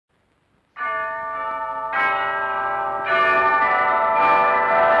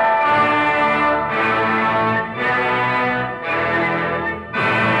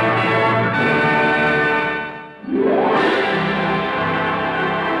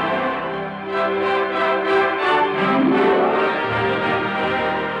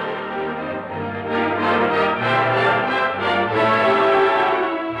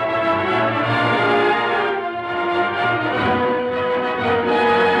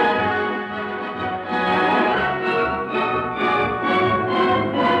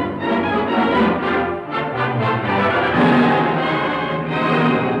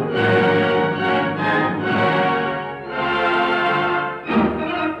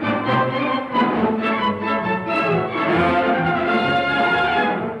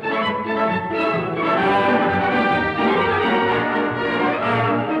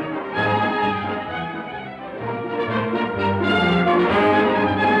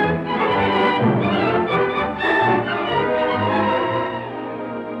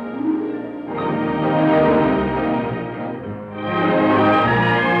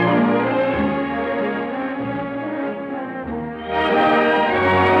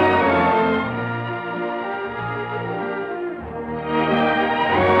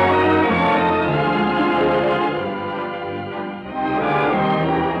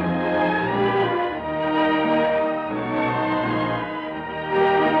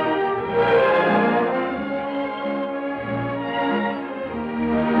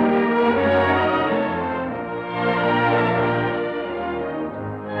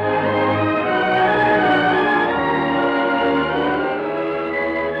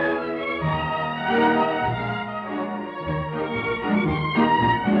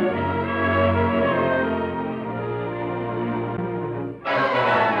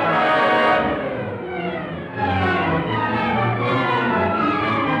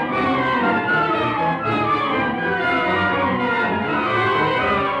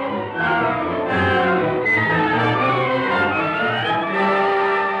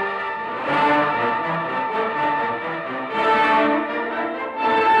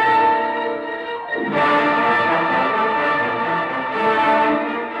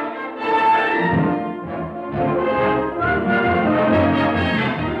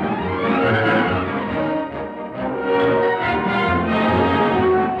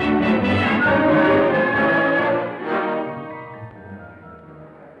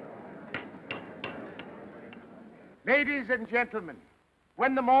Ladies and gentlemen,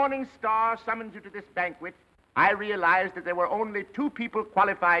 when the Morning Star summoned you to this banquet, I realized that there were only two people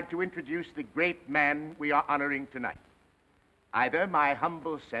qualified to introduce the great man we are honoring tonight. Either my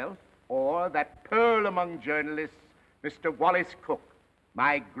humble self or that pearl among journalists, Mr. Wallace Cook,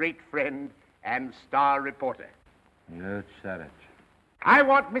 my great friend and star reporter. You said it. I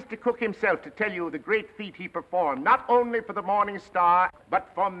want Mr. Cook himself to tell you the great feat he performed, not only for the Morning Star,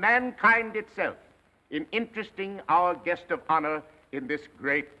 but for mankind itself, in interesting our guest of honor in this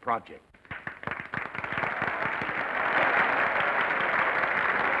great project.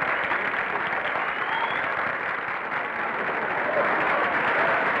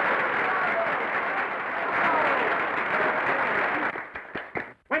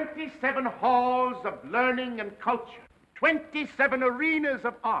 "27 halls of learning and culture, 27 arenas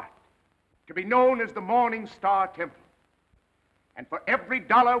of art, to be known as the Morning Star Temple. And for every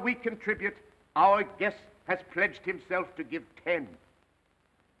dollar we contribute, our guest has pledged himself to give 10.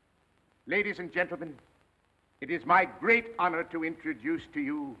 Ladies and gentlemen, it is my great honor to introduce to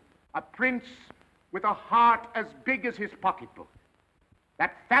you a prince with a heart as big as his pocketbook,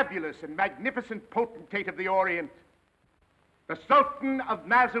 that fabulous and magnificent potentate of the Orient, the Sultan of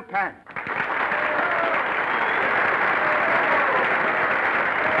Mazuppan.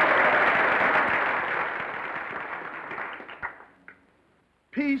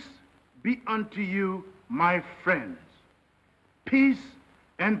 Peace be unto you, my friends. Peace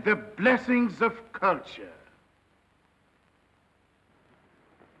and the blessings of culture.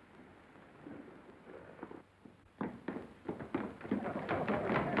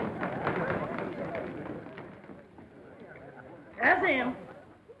 That's him.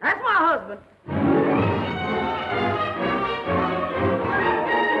 That's my husband.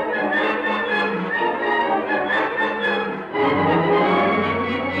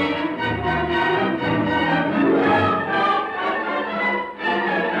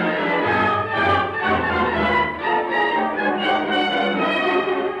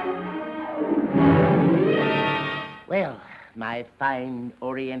 Well, my fine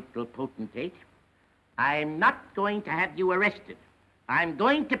Oriental potentate, I'm not going to have you arrested. I'm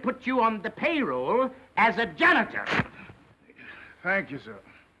going to put you on the payroll as a janitor. Thank you, sir.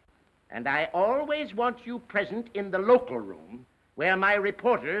 And I always want you present in the local room where my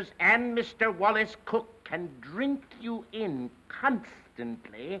reporters and Mr. Wallace Cook can drink you in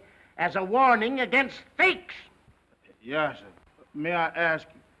constantly as a warning against fakes. Yes, sir. May I ask,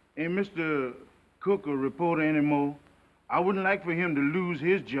 ain't Mr. Cook a reporter anymore? I wouldn't like for him to lose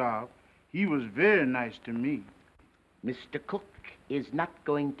his job. He was very nice to me. Mr. Cook is not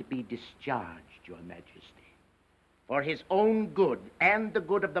going to be discharged, Your Majesty. For his own good and the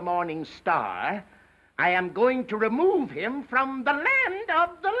good of the Morning Star, I am going to remove him from the land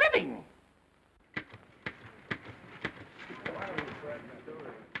of the living.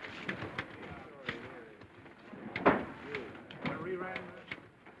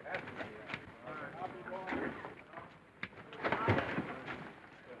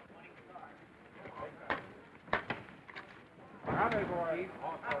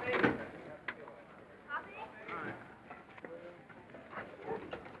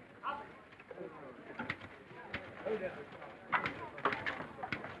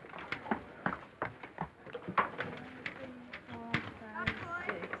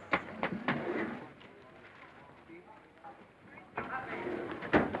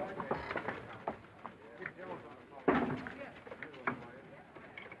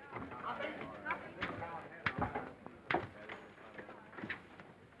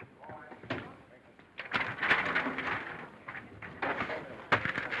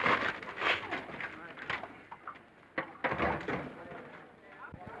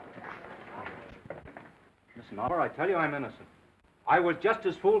 Listen, Oliver, I tell you I'm innocent. I was just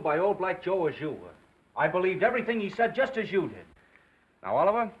as fooled by old Black Joe as you were. I believed everything he said just as you did. Now,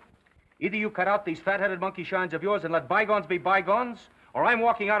 Oliver, either you cut out these fat-headed monkey shines of yours and let bygones be bygones, or I'm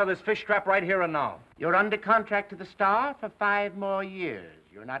walking out of this fish trap right here and now. You're under contract to the Star for 5 more years.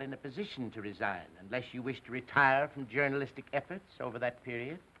 You're not in a position to resign unless you wish to retire from journalistic efforts over that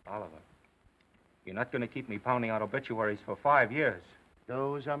period. Oliver, you're not going to keep me pounding out obituaries for 5 years.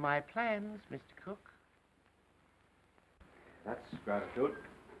 Those are my plans, Mr. Cook. That's gratitude.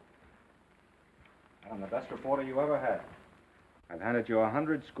 I'm the best reporter you ever had. I've handed you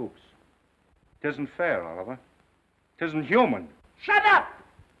 100 scoops. Tisn't fair, Oliver. Tisn't human. Shut up!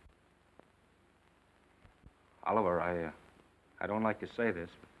 Oliver, I don't like to say this,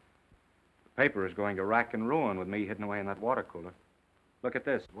 but the paper is going to rack and ruin with me hidden away in that water cooler. Look at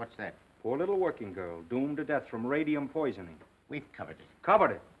this. What's that? Poor little working girl, doomed to death from radium poisoning. We've covered it. Covered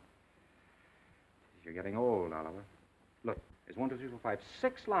it. You're getting old, Oliver. Look, there's 1, 2, 3, 4, 5,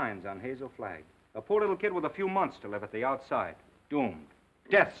 6 lines on Hazel Flagg. A poor little kid with a few months to live at the outside. Doomed.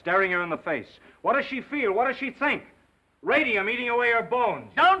 Death staring her in the face. What does she feel? What does she think? Radium eating away her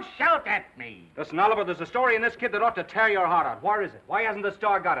bones. Don't shout at me. Listen, Oliver, there's a story in this kid that ought to tear your heart out. Where is it? Why hasn't the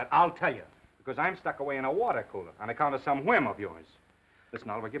Star got it? I'll tell you. Because I'm stuck away in a water cooler on account of some whim of yours. Listen,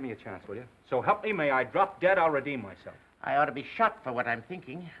 Oliver, give me a chance, will you? So help me, may I drop dead, I'll redeem myself. I ought to be shot for what I'm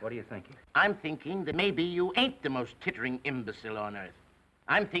thinking. What are you thinking? I'm thinking that maybe you ain't the most tittering imbecile on earth.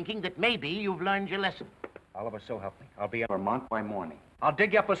 I'm thinking that maybe you've learned your lesson. Oliver, so help me. I'll be in Vermont by morning. I'll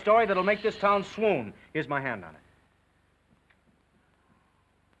dig you up a story that'll make this town swoon. Here's my hand on it.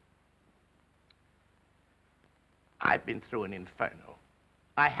 I've been through an inferno.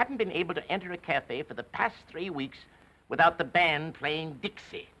 I haven't been able to enter a cafe for the past 3 weeks without the band playing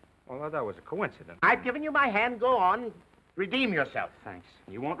Dixie. Well, that was a coincidence. I've given you my hand. Go on. Redeem yourself. Thanks.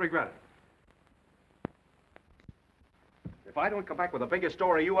 You won't regret it. If I don't come back with the biggest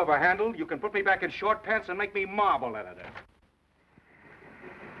story you ever handled, you can put me back in short pants and make me marble editor.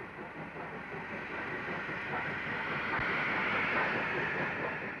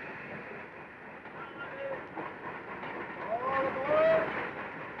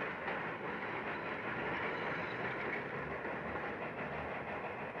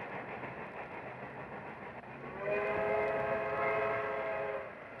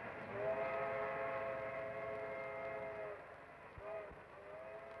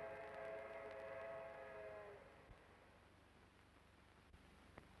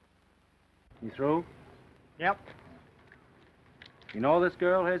 You through? Yep. You know this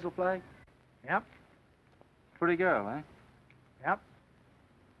girl, Hazel Flagg? Yep. Pretty girl, eh? Yep.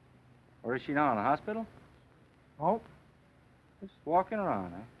 Where is she now, in the hospital? Oh. Just walking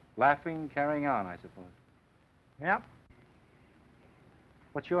around, eh? Laughing, carrying on, I suppose. Yep.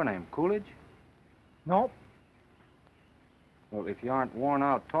 What's your name, Coolidge? Nope. Well, if you aren't worn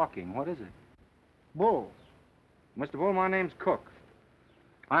out talking, what is it? Bull. Mr. Bull, my name's Cook.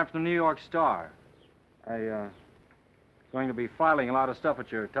 I'm from the New York Star. Going to be filing a lot of stuff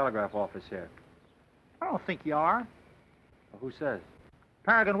at your telegraph office here. I don't think you are. Well, who says?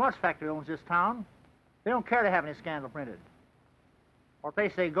 Paragon Watch Factory owns this town. They don't care to have any scandal printed. What they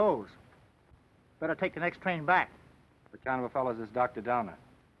say goes. Better take the next train back. What kind of a fellow is this Dr. Downer?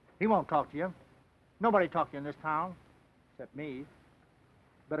 He won't talk to you. Nobody talk to you in this town, except me.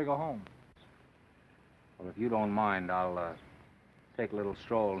 Better go home. Well, if you don't mind, I'll take a little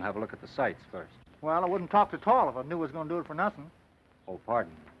stroll and have a look at the sights first. Well, I wouldn't talk at all if I knew I was going to do it for nothing. Oh,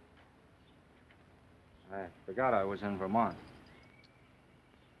 pardon. I forgot I was in Vermont.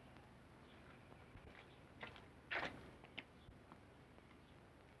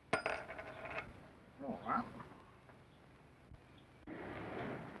 Oh, well.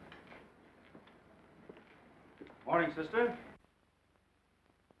 Morning, sister.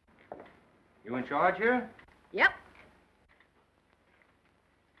 You in charge here? Yep.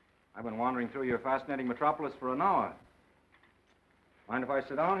 I've been wandering through your fascinating metropolis for an hour. Mind if I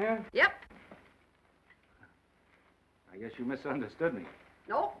sit down here? Yep. I guess you misunderstood me.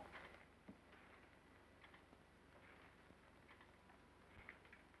 Nope.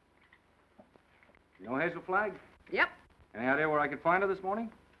 You know Hazel Flagg? Yep. Any idea where I could find her this morning?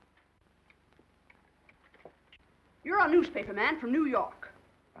 You're a newspaper man from New York.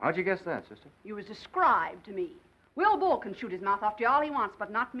 How'd you guess that, sister? You was described to me. Will Bull can shoot his mouth off to you all he wants,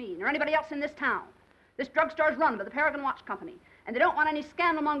 but not me, nor anybody else in this town. This drugstore's run by the Paragon Watch Company, and they don't want any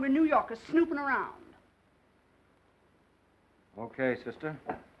scandal-mongering New Yorkers snooping around. Okay, sister.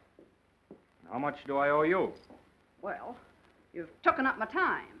 How much do I owe you? Well, you've taken up my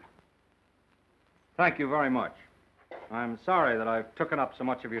time. Thank you very much. I'm sorry that I've taken up so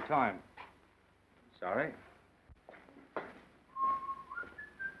much of your time. Sorry.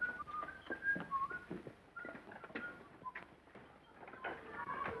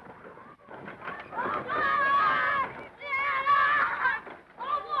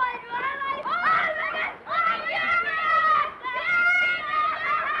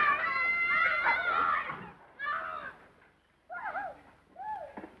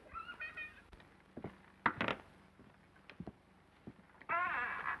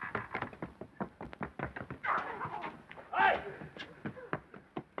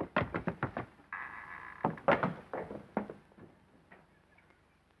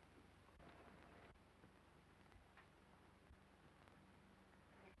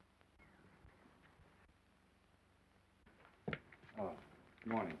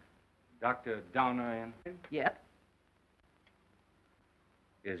 Good morning. Dr. Downer in? Yep.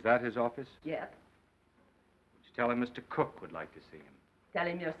 Is that his office? Yep. Would you tell him Mr. Cook would like to see him? Tell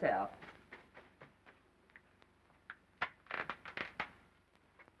him yourself.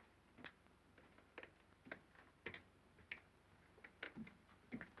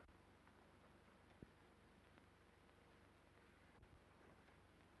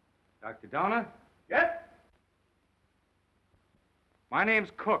 Dr. Donner? Yes? My name's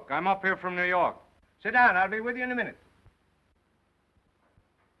Cook. I'm up here from New York. Sit down. I'll be with you in a minute.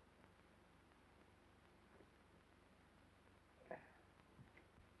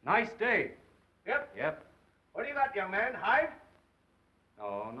 Nice day. Yep. Yep. What do you got, young man? Hive?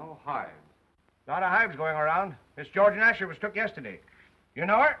 Oh, no hives. Lot of hives going around. Miss George Asher was took yesterday. You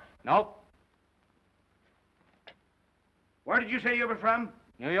know her? Nope. Where did you say you were from?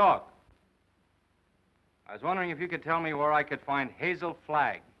 New York. I was wondering if you could tell me where I could find Hazel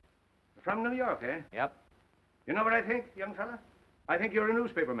Flagg. From New York, eh? Yep. You know what I think, young fella? I think you're a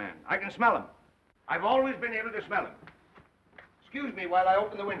newspaper man. I can smell him. I've always been able to smell him. Excuse me while I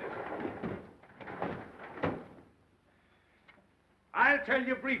open the window. I'll tell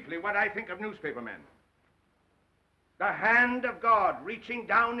you briefly what I think of newspaper men. The hand of God reaching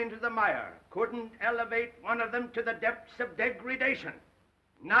down into the mire couldn't elevate one of them to the depths of degradation.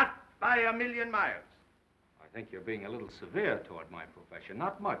 Not by a million miles. I think you're being a little severe toward my profession.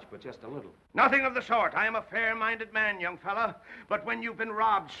 Not much, but just a little. Nothing of the sort. I am a fair-minded man, young fella. But when you've been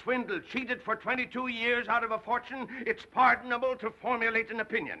robbed, swindled, cheated for 22 years out of a fortune, it's pardonable to formulate an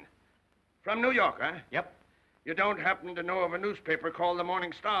opinion. From New York, huh? Yep. You don't happen to know of a newspaper called the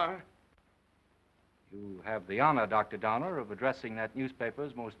Morning Star? You have the honor, Dr. Donner, of addressing that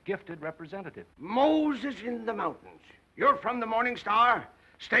newspaper's most gifted representative. Moses in the mountains. You're from the Morning Star?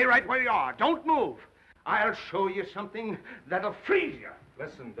 Stay right where you are. Don't move. I'll show you something that'll freeze you.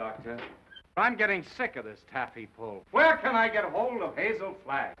 Listen, Doctor. I'm getting sick of this taffy pull. Where can I get hold of Hazel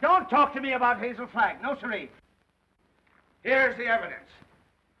Flagg? Don't talk to me about Hazel Flagg. No, sirree. Here's the evidence.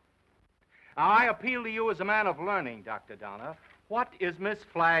 Now, I appeal to you as a man of learning, Dr. Donner. What is Miss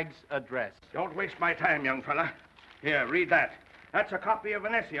Flagg's address? Don't waste my time, young fella. Here, read that. That's a copy of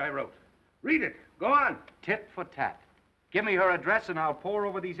an essay I wrote. Read it. Go on. Tit for tat. Give me her address and I'll pore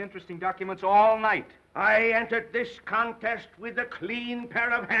over these interesting documents all night. I entered this contest with a clean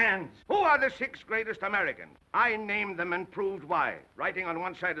pair of hands. Who are the 6 greatest Americans? I named them and proved why, writing on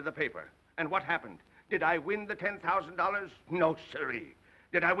one side of the paper. And what happened? Did I win the $10,000? No, sirree.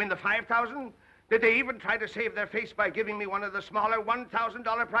 Did I win the $5,000? Did they even try to save their face by giving me one of the smaller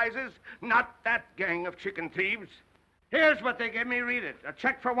 $1,000 prizes? Not that gang of chicken thieves. Here's what they gave me. Read it. A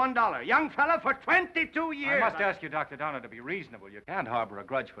check for $1. Young fella, for 22 years. I must ask you, Dr. Donner, to be reasonable. You can't harbor a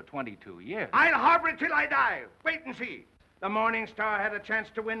grudge for 22 years. I'll harbor it till I die. Wait and see. The Morning Star had a chance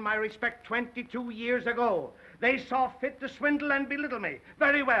to win my respect 22 years ago. They saw fit to swindle and belittle me.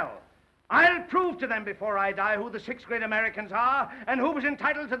 Very well. I'll prove to them before I die who the 6 great Americans are and who was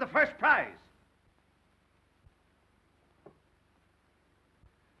entitled to the first prize.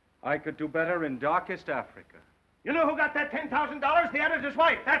 I could do better in darkest Africa. You know who got that $10,000? The editor's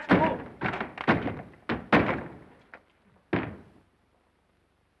wife. That's the move.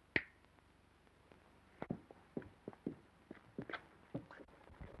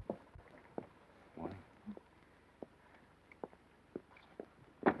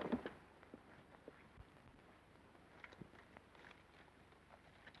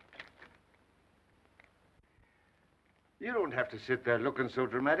 You don't have to sit there looking so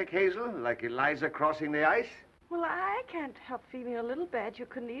dramatic, Hazel, like Eliza crossing the ice. Well, I can't help feeling a little bad. You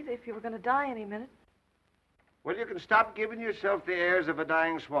couldn't either if you were going to die any minute. Well, you can stop giving yourself the airs of a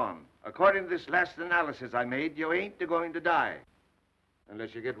dying swan. According to this last analysis I made, you ain't going to die.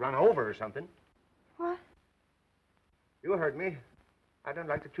 Unless you get run over or something. What? You heard me. I don't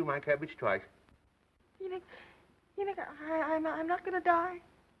like to chew my cabbage twice. Enoch, I'm not going to die.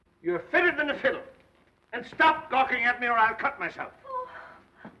 You're fitter than a fiddle. And stop gawking at me or I'll cut myself.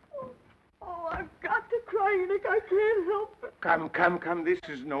 Oh, I've got to cry, Enoch. I can't help it. Come. This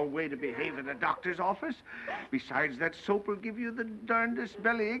is no way to behave in a doctor's office. Besides, that soap will give you the darndest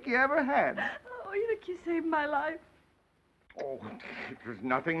bellyache you ever had. Oh, Enoch, you saved my life. Oh, it was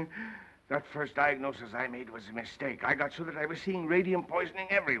nothing. That first diagnosis I made was a mistake. I got so that I was seeing radium poisoning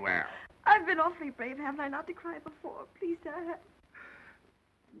everywhere. I've been awfully brave, haven't I, not to cry before? Please, Dad.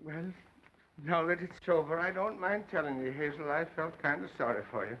 Well, now that it's over, I don't mind telling you, Hazel, I felt kind of sorry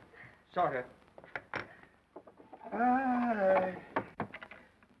for you. Sort of.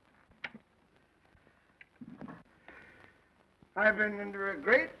 I've been under a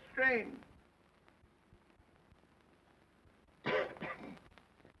great strain. You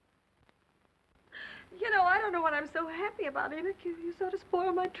know, I don't know what I'm so happy about, Enoch. You sort of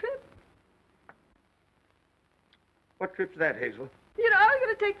spoiled my trip. What trip's that, Hazel? You know, I was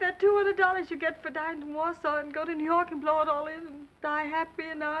going to take that $200 you get for dying in Warsaw and go to New York and blow it all in and die happy,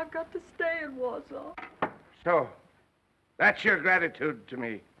 and now I've got to stay in Warsaw. So, that's your gratitude to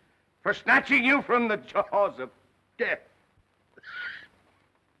me for snatching you from the jaws of death.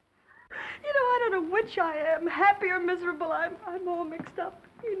 You know, I don't know which I am, happy or miserable. I'm all mixed up.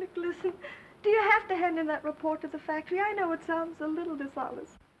 Enoch, listen. Do you have to hand in that report to the factory? I know it sounds a little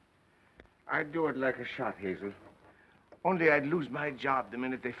dishonest. I'd do it like a shot, Hazel. Only I'd lose my job the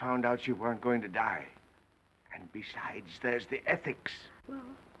minute they found out you weren't going to die. And besides, there's the ethics. Well,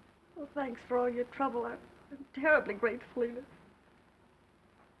 thanks for all your trouble. I'm terribly grateful, Enoch.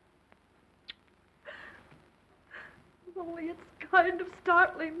 Only it's kind of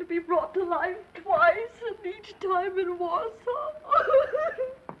startling to be brought to life twice, and each time in Warsaw.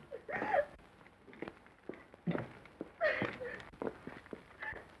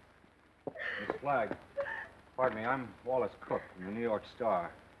 Miss Flagg, pardon me, I'm Wallace Cook from the New York Star.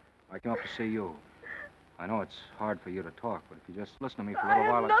 I came up to see you. I know it's hard for you to talk, but if you just listen to me for a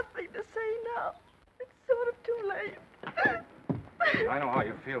little while... I have nothing to say now. It's sort of too late. I know how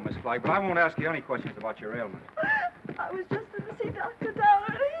you feel, Miss Flagg, but I won't ask you any questions about your ailment. I was just going to see Dr. Downer,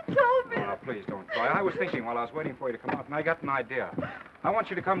 and he told me... Oh, now, please don't cry. I was thinking while I was waiting for you to come out, and I got an idea. I want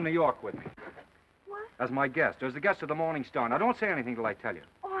you to come to New York with me. What? As my guest, as the guest of the Morning Star. Now, don't say anything till I tell you.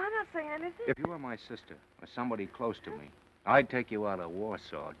 Oh, I'm not saying anything. If you were my sister, or somebody close to me, I'd take you out of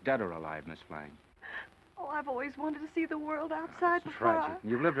Warsaw, dead or alive, Miss Flagg. Oh, I've always wanted to see the world outside That's before tragic.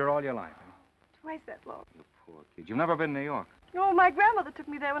 You've lived here all your life. Twice that long. You poor kid. You've never been to New York. Oh, my grandmother took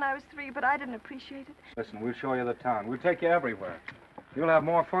me there when I was 3, but I didn't appreciate it. Listen, we'll show you the town. We'll take you everywhere. You'll have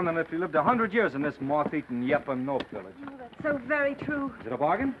more fun than if you lived 100 years in this moth-eaten Yep-and-Nope village. Oh, that's so very true. Is it a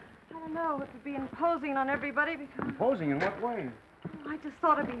bargain? I don't know. It would be imposing on everybody because... Imposing in what way? I just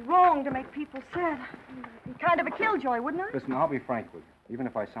thought it'd be wrong to make people sad. It'd be kind of a killjoy, wouldn't it? Listen, I'll be frank with you. Even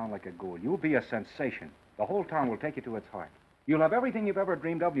if I sound like a ghoul, you'll be a sensation. The whole town will take you to its heart. You'll have everything you've ever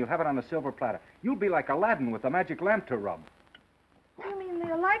dreamed of, and you'll have it on a silver platter. You'll be like Aladdin with the magic lamp to rub. You mean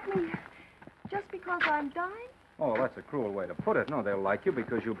they'll like me just because I'm dying? Oh, that's a cruel way to put it. No, they'll like you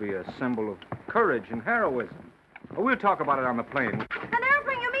because you'll be a symbol of courage and heroism. Oh, we'll talk about it on the plane. An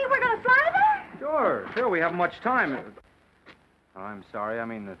airplane, you mean we're going to fly there? Sure, we haven't much time. Oh, I'm sorry. I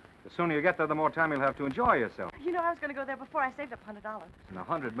mean, the sooner you get there, the more time you'll have to enjoy yourself. You know, I was going to go there before I saved up $100. And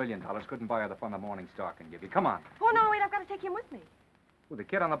 $100 million couldn't buy her the fun the Morning Star can give you. Come on. Oh, no, wait, I've got to take him with me. With the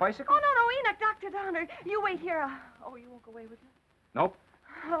kid on the bicycle? Oh, no, Enoch, Dr. Downer. You wait here. Oh, you won't go away with me? Nope.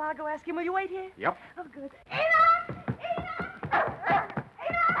 Well, I'll go ask him. Will you wait here? Yep. Oh, good. Enoch! Enoch! Enoch!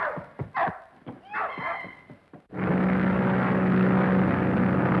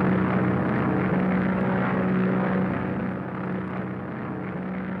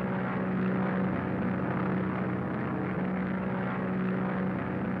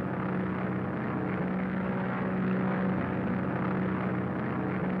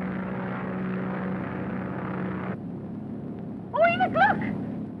 Look!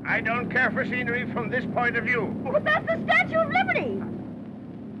 I don't care for scenery from this point of view. But that's the Statue of Liberty.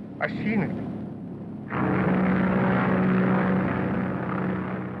 I've seen it.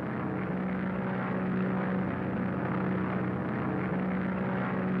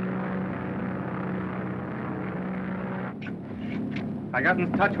 I got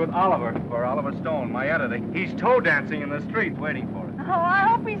in touch with Oliver Stone, my editor. He's toe dancing in the street waiting for it. Oh, I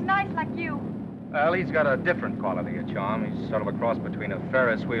hope he's nice like you. Well, he's got a different quality of charm. He's sort of a cross between a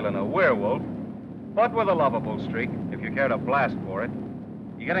Ferris wheel and a werewolf, but with a lovable streak, if you care to blast for it.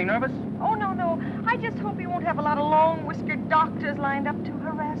 You getting nervous? Oh, no. I just hope he won't have a lot of long-whiskered doctors lined up to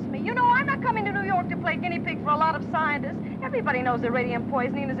harass me. You know, I'm not coming to New York to play guinea pig for a lot of scientists. Everybody knows that radium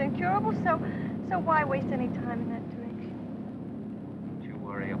poisoning is incurable, so why waste any time in that direction? Don't you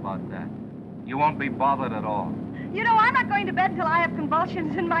worry about that. You won't be bothered at all. You know, I'm not going to bed until I have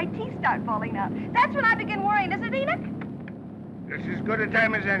convulsions and my teeth start falling out. That's when I begin worrying, isn't it, Enoch? This is as good a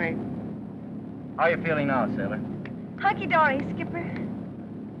time as any. How are you feeling now, sailor? Hunky-dory, Skipper.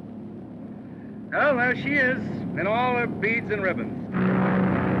 Well, there she is, in all her beads and ribbons.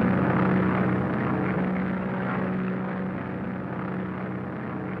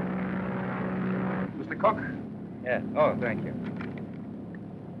 Mr. Cook? Yeah. Oh, thank you.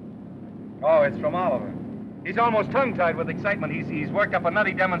 Oh, it's from Oliver. He's almost tongue-tied with excitement. He's worked up a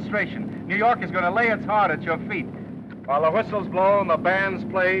nutty demonstration. New York is going to lay its heart at your feet while the whistles blow and the bands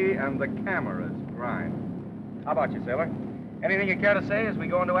play and the cameras grind. How about you, sailor? Anything you care to say as we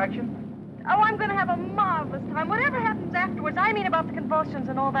go into action? Oh, I'm going to have a marvelous time. Whatever happens afterwards, I mean about the convulsions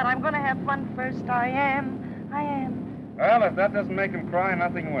and all that, I'm going to have fun first. I am. Well, if that doesn't make them cry,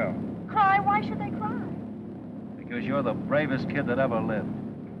 nothing will. Cry? Why should they cry? Because you're the bravest kid that ever lived.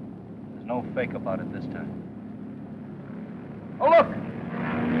 There's no fake about it this time. Oh, look!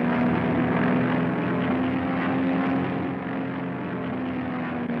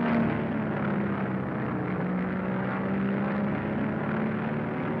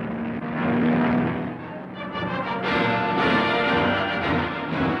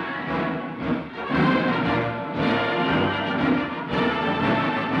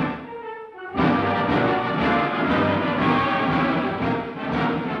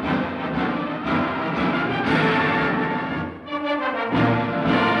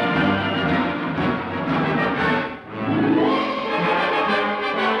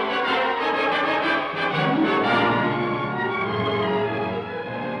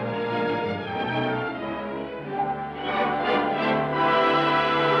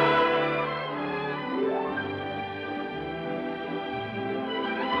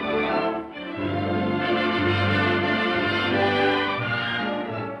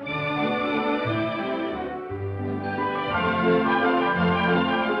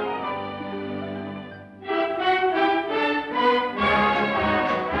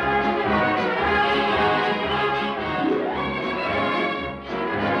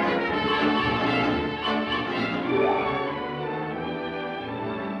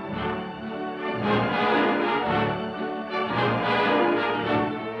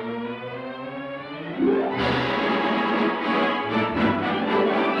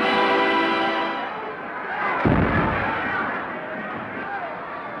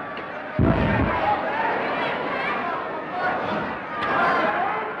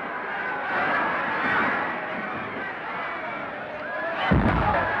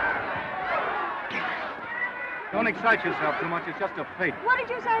 Don't excite yourself too much. It's just a fate. What did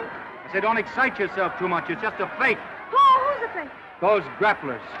you say? I said, don't excite yourself too much. It's just a fate. Who's the fake? Those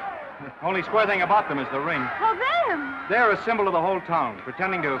grapplers. Only square thing about them is the ring. Oh, them. They're a symbol of the whole town,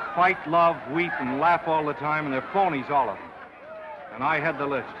 pretending to fight, love, weep, and laugh all the time, and they're phonies, all of them. And I head the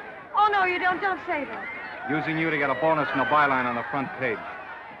list, Oh, no, you don't. Don't say that. using you to get a bonus and a byline on the front page.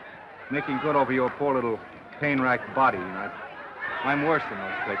 Making good over your poor little pain-racked body. And I'm worse than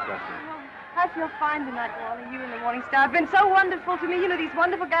those fake wrestlers. I feel fine tonight, Wally. You and the Morning Star have been so wonderful to me. You know, these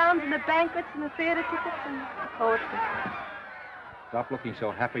wonderful gowns and the banquets and the theater tickets and the poetry. Stop looking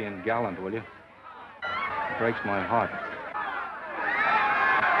so happy and gallant, will you? It breaks my heart.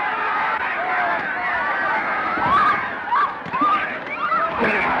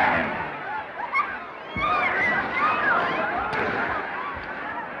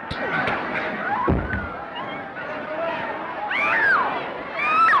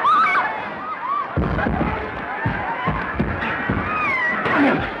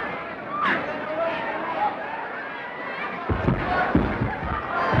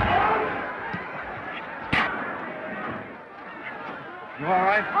 You all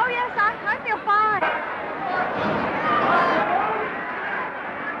right? Oh, yes, I feel fine.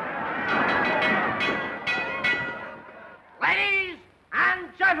 Ladies and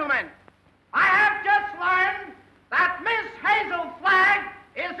gentlemen, I have just learned that Miss Hazel Flagg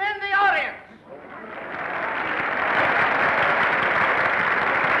is in the audience.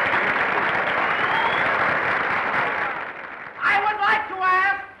 I would like to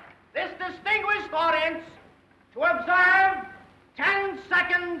ask this distinguished audience to observe 10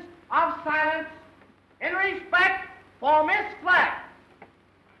 seconds of silence in respect for Miss Flagg.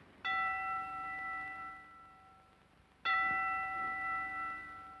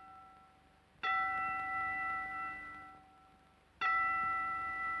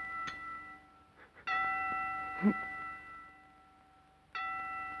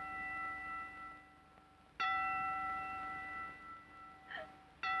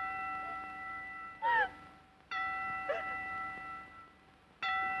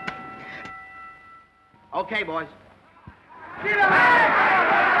 Okay, boys.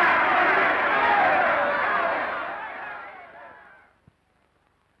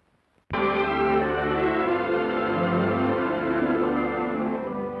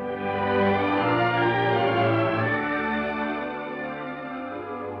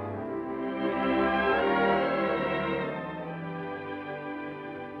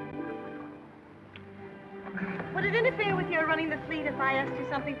 Would it interfere with your running the fleet if I asked you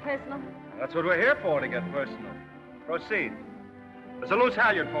something personal? That's what we're here for, to get personal. Proceed. There's a loose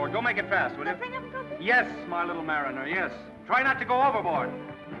halyard forward. Go make it fast, will you? Something of something? Yes, my little mariner, yes. Try not to go overboard.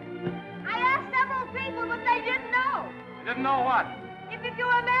 I asked several people, but they didn't know. You didn't know what? If you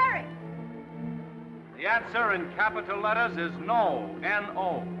were married. The answer in capital letters is no.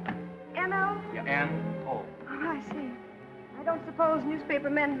 N-O. N-O? Yeah, N-O. Oh, I see. I don't suppose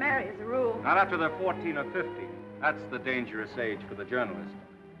newspaper men marry as a rule. Not after they're 14 or 15. That's the dangerous age for the journalist.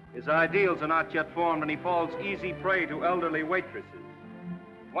 His ideals are not yet formed, and he falls easy prey to elderly waitresses.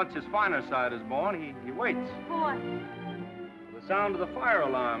 Once his finer side is born, he waits. For what? For the sound of the fire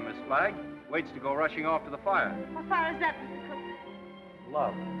alarm, Miss Flagg. Waits to go rushing off to the fire. What fire is that, Mr. Cook?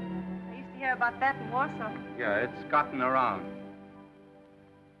 Love. I used to hear about that in Warsaw. Yeah, it's gotten around.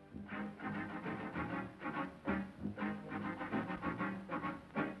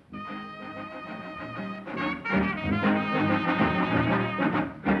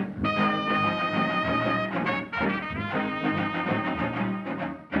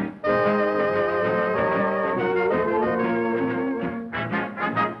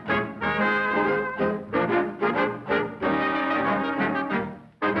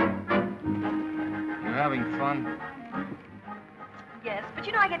 Yes, but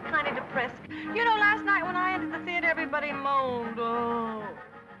you know, I get kind of depressed. You know, last night when I entered the theater, everybody moaned. Oh.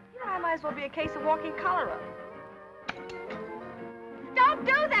 You know, I might as well be a case of walking cholera. Don't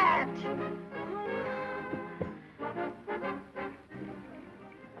do that!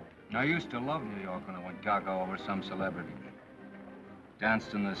 I used to love New York when I went gaga over some celebrity.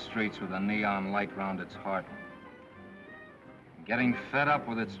 Danced in the streets with a neon light round its heart. Getting fed up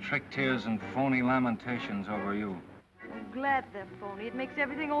with its trick tears and phony lamentations over you. I'm glad they're phony. It makes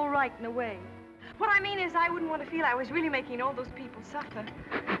everything all right in a way. What I mean is I wouldn't want to feel I was really making all those people suffer.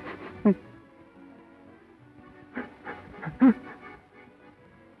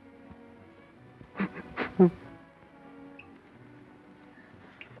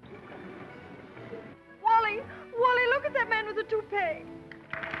 Wally, look at that man with the toupee.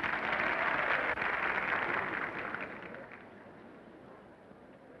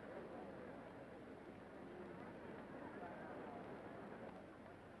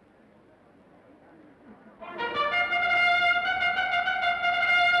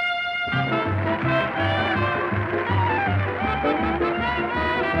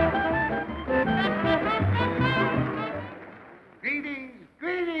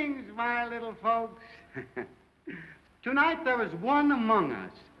 Tonight there is one among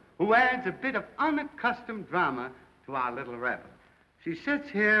us who adds a bit of unaccustomed drama to our little revel. She sits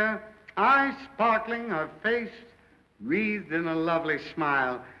here, eyes sparkling, her face wreathed in a lovely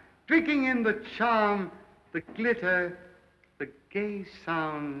smile, drinking in the charm, the glitter, the gay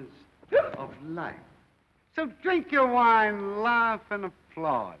sounds of life. So drink your wine, laugh, and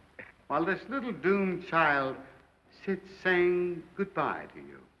applaud, while this little doomed child sits saying goodbye to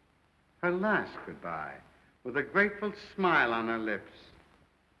you. Her last goodbye, with a grateful smile on her lips.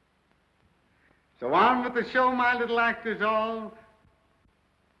 So on with the show, my little actors all.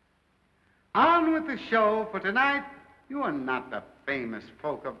 On with the show, for tonight you are not the famous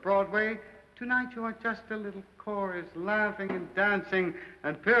folk of Broadway. Tonight you are just a little chorus, laughing and dancing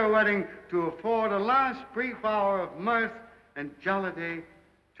and pirouetting to afford a last brief hour of mirth and jollity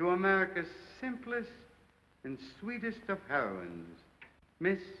to America's simplest and sweetest of heroines,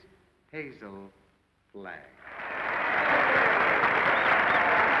 Miss Hazel Flagg.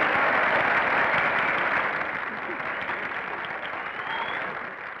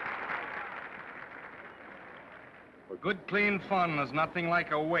 For good, clean fun, there's nothing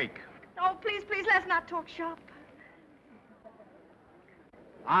like a wake. Oh, please, please, let's not talk shop.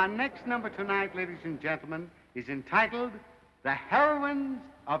 Our next number tonight, ladies and gentlemen, is entitled The Heroines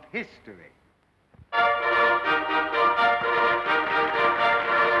of History.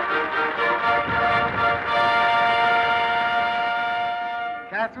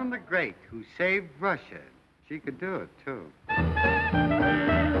 Catherine the Great, who saved Russia. She could do it, too.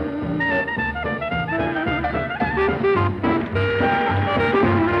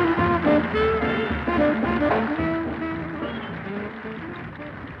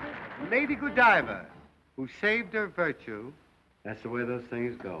 Lady Godiva, who saved her virtue. That's the way those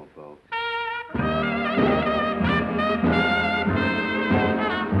things go, folks.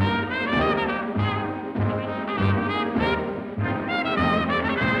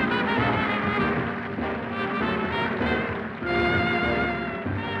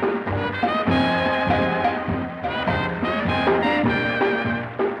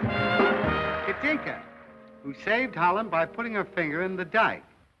 Katinka, who saved Holland by putting her finger in the dike.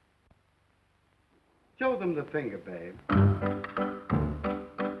 Show them the finger, babe.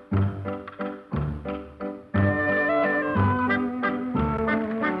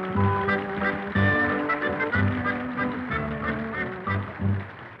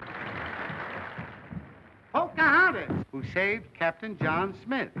 Pocahontas, who saved Captain John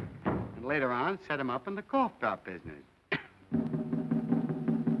Smith, and later on set him up in the cough drop business.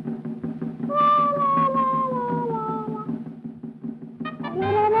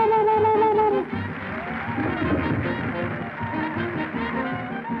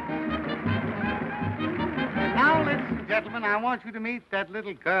 Now, ladies and gentlemen, I want you to meet that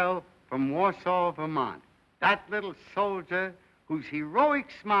little girl from Warsaw, Vermont. That little soldier whose heroic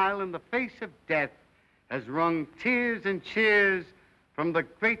smile in the face of death has wrung tears and cheers from the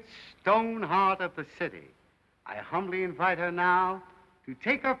great stone heart of the city. I humbly invite her now to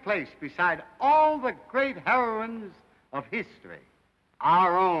take her place beside all the great heroines of history.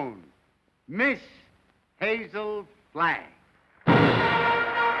 Our own Miss Hazel Flagg.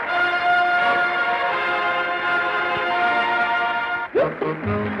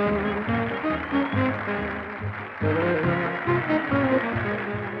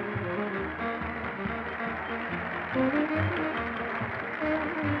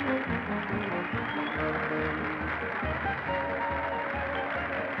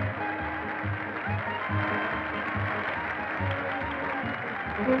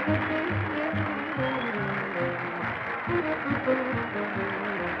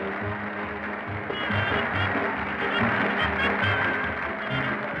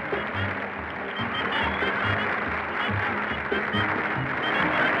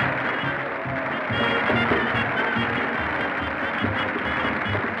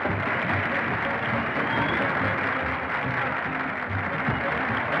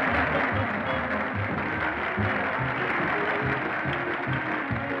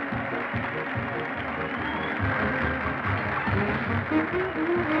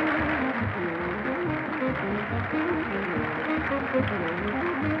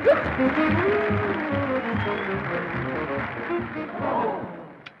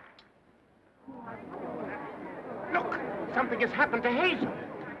 Look, something has happened to Hazel.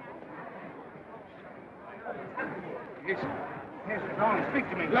 Hazel, Connolly, speak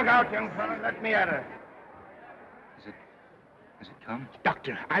to me. Look out, young fella. Let me at her. Has it come?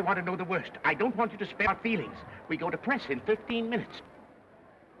 Doctor, I want to know the worst. I don't want you to spare our feelings. We go to press in 15 minutes.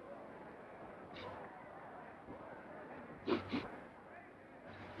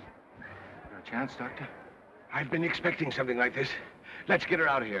 chance, Doctor? I've been expecting something like this. Let's get her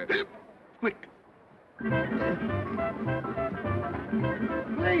out of here. Quick.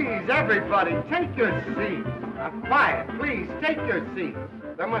 Please, everybody, take your seats. Now, quiet, please, take your seats.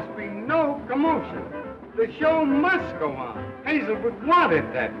 There must be no commotion. The show must go on. Hazel would want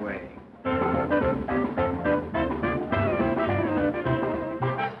it that way.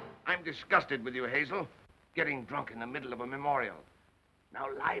 I'm disgusted with you, Hazel. Getting drunk in the middle of a memorial. Now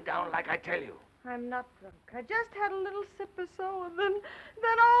lie down like I tell you. I'm not drunk. I just had a little sip or so, and then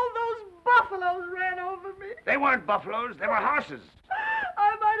all those buffaloes ran over me. They weren't buffaloes, they were horses.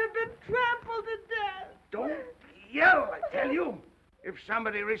 I might have been trampled to death. Don't yell, I tell you. If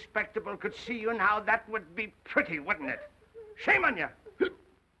somebody respectable could see you now, that would be pretty, wouldn't it? Shame on you.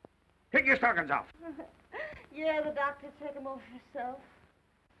 Take your stockings off. Yeah, the doctor took them off yourself.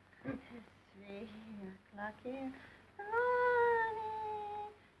 It is 3 o'clock in the morning.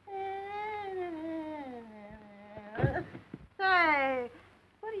 Hey,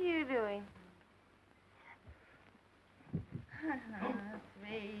 what are you doing? 3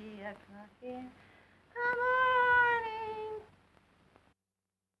 o'clock in the morning.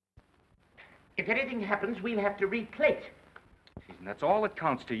 If anything happens, we'll have to replate. And that's all that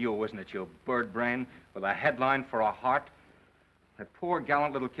counts to you, isn't it, you bird brain, with a headline for a heart? That poor,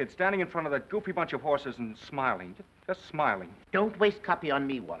 gallant little kid standing in front of that goofy bunch of horses and smiling, just smiling. Don't waste copy on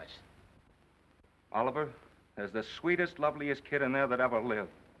me, Wallace. Oliver, there's the sweetest, loveliest kid in there that ever lived.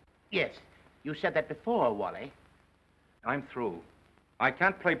 Yes, you said that before, Wally. I'm through. I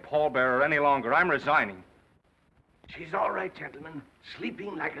can't play pallbearer any longer. I'm resigning. She's all right, gentlemen.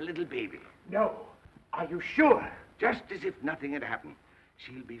 Sleeping like a little baby. No. Are you sure? Just as if nothing had happened.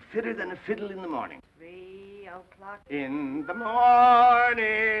 She'll be fitter than a fiddle in the morning. 3 o'clock. In the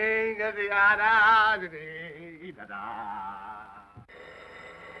morning.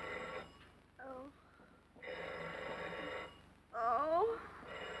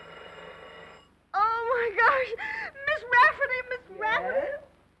 Oh, my gosh. Miss Rafferty.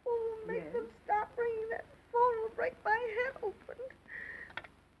 Oh, make them stop ringing that phone. It'll break my head open.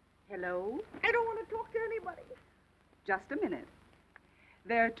 Hello? I don't want to talk to anybody. Just a minute.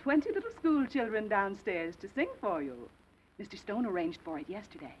 There are 20 little school children downstairs to sing for you. Mr. Stone arranged for it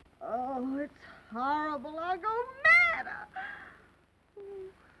yesterday. Oh, it's horrible. I'll go mad.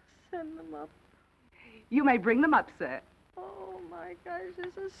 Send them up. You may bring them up, sir. Oh, my gosh,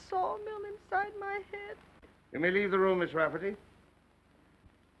 there's a sawmill inside my head. You may leave the room, Miss Rafferty.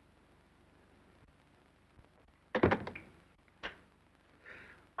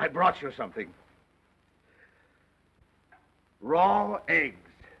 I brought you something. Raw eggs.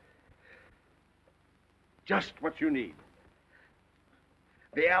 Just what you need.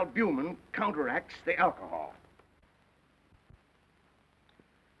 The albumin counteracts the alcohol.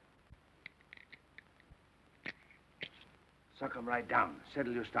 Suck 'em right down.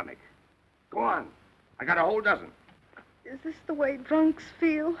 Settle your stomach. Go on. I got a whole dozen. Is this the way drunks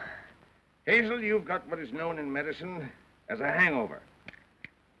feel? Hazel, you've got what is known in medicine as a hangover.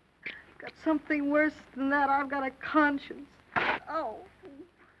 I've got something worse than that. I've got a conscience. Oh.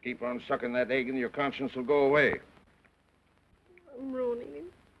 Keep on sucking that egg and your conscience will go away. I'm ruining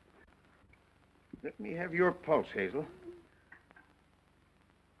him. Let me have your pulse, Hazel.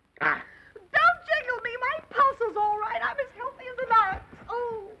 Don't jiggle me. My pulse is all right. I'm as healthy as an ox.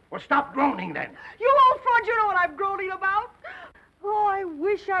 Oh. Well, stop groaning then. You old fraud, you know what I'm groaning about. Oh, I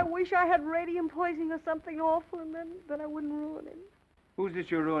wish I had radium poisoning or something awful, and then I wouldn't ruin him. Who's this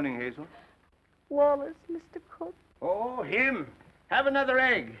you're ruining, Hazel? Wallace, Mr. Cook. Oh, him. Have another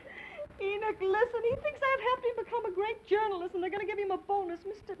egg. Enoch, listen, he thinks I've helped him become a great journalist, and they're going to give him a bonus.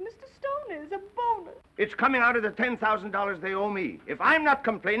 Mr. Stone is a bonus. It's coming out of the $10,000 they owe me. If I'm not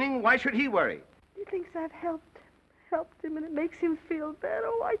complaining, why should he worry? He thinks I've helped him, and it makes him feel bad.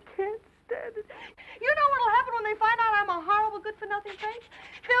 Oh, I can't stand it. You know what'll happen when they find out I'm a horrible, good-for-nothing prank?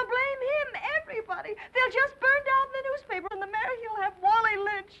 They'll blame him, everybody. They'll just burn down the newspaper, and the mayor, he'll have Wally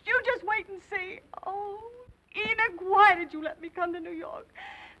lynched. You just wait and see. Oh, Enoch, why did you let me come to New York?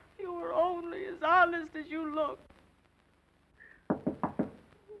 You were only as honest as you look.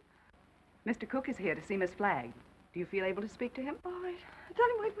 Mr. Cook is here to see Miss Flagg. Do you feel able to speak to him? All right. Tell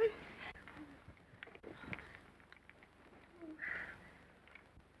him, wait.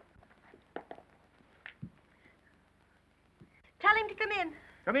 Tell him to come in.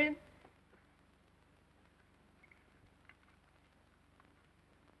 Come in.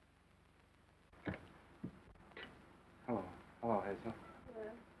 Hello, Hazel.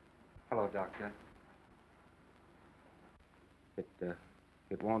 Hello, Doctor.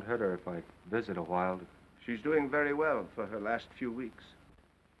 It won't hurt her if I visit a while. She's doing very well for her last few weeks.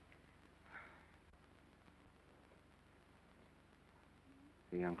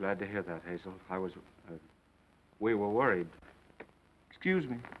 See, I'm glad to hear that, Hazel. We were worried. Excuse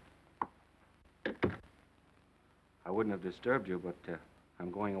me. I wouldn't have disturbed you, but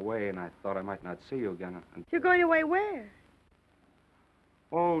I'm going away, and I thought I might not see you again. You're going away where?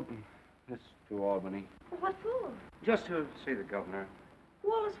 Oh, it's to Albany. What for? Just to see the governor.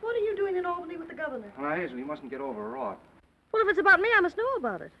 Wallace, what are you doing in Albany with the governor? Now, Hazel, you mustn't get overwrought. Well, if it's about me, I must know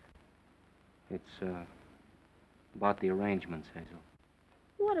about it. It's about the arrangements, Hazel,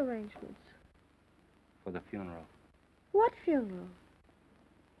 What arrangements? for the funeral. What funeral?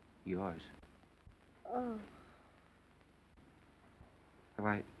 Yours. Oh.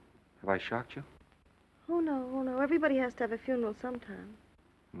 Have I shocked you? Oh, no. Everybody has to have a funeral sometime.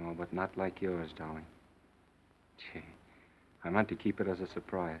 No, but not like yours, darling. Gee, I meant to keep it as a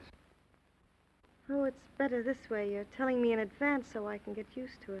surprise. Oh, it's better this way. You're telling me in advance so I can get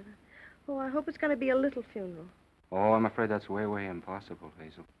used to it. Oh, I hope it's going to be a little funeral. Oh, I'm afraid that's way, way impossible,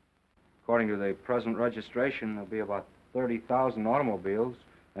 Hazel. According to the present registration, there'll be about 30,000 automobiles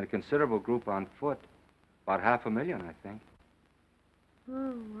and a considerable group on foot. About 500,000, I think.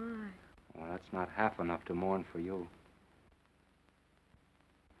 Oh, my. Well, that's not half enough to mourn for you.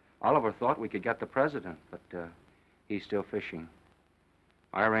 Oliver thought we could get the president, but he's still fishing.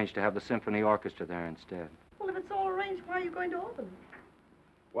 I arranged to have the symphony orchestra there instead. Well, if it's all arranged, why are you going to Albany?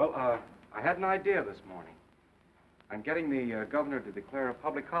 Well, I had an idea this morning. I'm getting the governor to declare a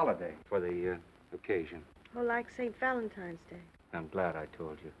public holiday for the occasion. Oh, like St. Valentine's Day. I'm glad I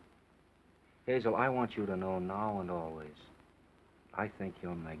told you. Hazel, I want you to know now and always, I think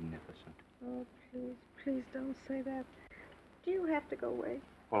you're magnificent. Oh, please don't say that. Do you have to go away?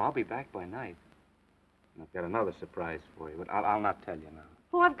 Well, I'll be back by night. I've got another surprise for you, but I'll not tell you now.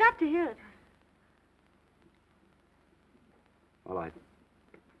 Oh, I've got to hear it. Well,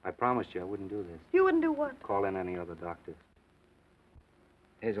 I promised you I wouldn't do this. You wouldn't do what? Call in any other doctors.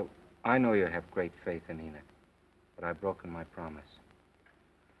 Hazel, I know you have great faith in Enoch, but I've broken my promise.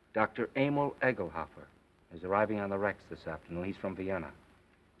 Dr. Emil Eggelhoffer is arriving on the Rex this afternoon. He's from Vienna,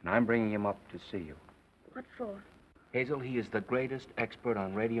 and I'm bringing him up to see you. What for? Hazel, he is the greatest expert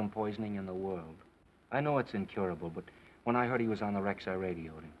on radium poisoning in the world. I know it's incurable, but when I heard he was on the Rex, I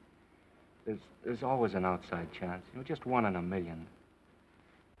radioed him. There's always an outside chance, just 1 in a million.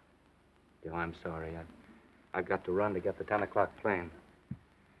 Oh, I'm sorry. I've got to run to get the 10 o'clock plane.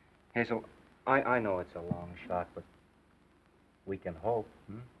 Hazel, I know it's a long shot, but we can hope.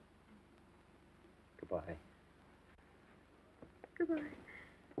 Goodbye. Goodbye.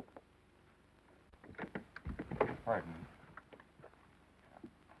 Pardon me.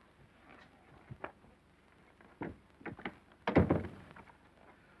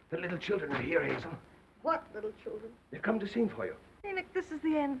 The little children are here, Hazel. What little children? They've come to sing for you. Enoch, this is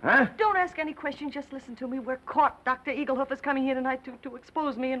the end. Huh? Don't ask any questions. Just listen to me. We're caught. Dr. Eggelhoffer's coming here tonight to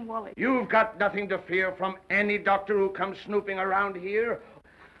expose me and Wally. You've got nothing to fear from any doctor who comes snooping around here.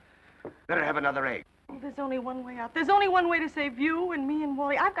 Better have another egg. Oh, there's only one way out. There's only one way to save you and me and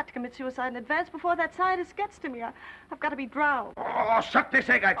Wally. I've got to commit suicide in advance before that scientist gets to me. I've got to be drowned. Oh, suck this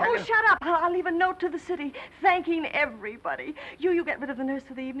egg, I tell you. Oh, shut up. I'll leave a note to the city thanking everybody. You get rid of the nurse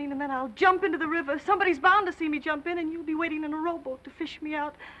for the evening, and then I'll jump into the river. Somebody's bound to see me jump in, and you'll be waiting in a rowboat to fish me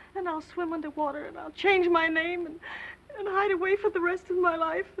out. And I'll swim underwater, and I'll change my name and hide away for the rest of my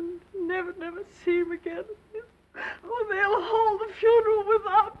life and never see him again. Oh, they'll hold the funeral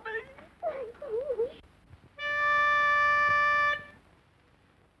without me.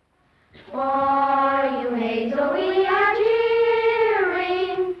 For you, Hazel, we are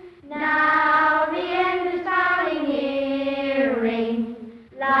cheering. Now the end is sounding nearing.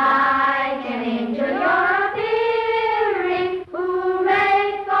 Like an angel you're appearing. Hooray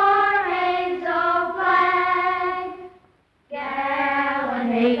for Hazel Flagg.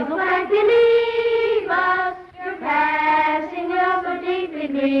 Gallant Hazel Flagg, believe us. Your passing will so deeply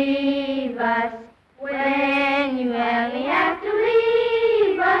grieve us. When you only have to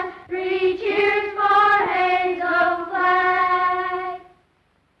leave us, 3 cheers for Hazel Flagg.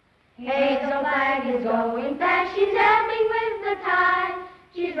 Hazel Flagg is going fast, she's ebbing with the tide.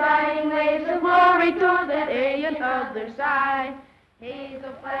 She's riding waves of glory toward that alien other side.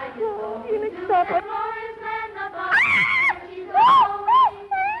 Hazel Flagg is going to the glorious land above. She's going.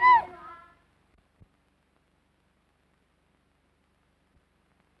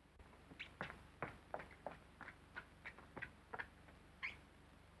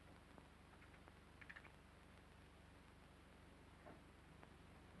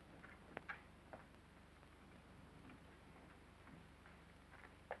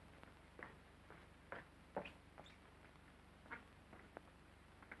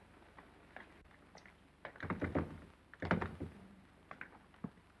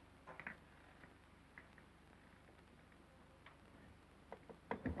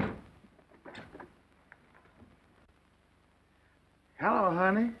 Hello,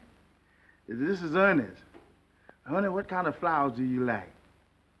 honey. This is Ernest. Honey, what kind of flowers do you like?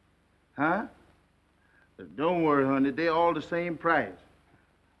 Huh? Don't worry, honey. They're all the same price.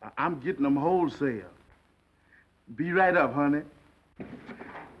 I'm getting them wholesale. Be right up, honey.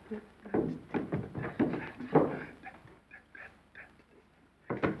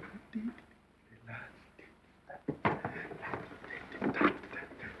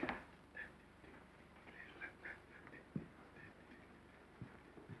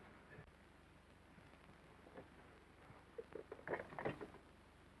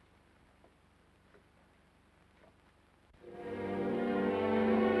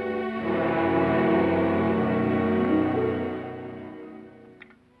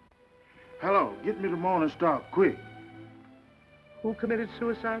 Hello, get me the Morning Star, quick. Who committed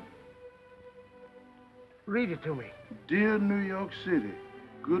suicide? Read it to me. Dear New York City,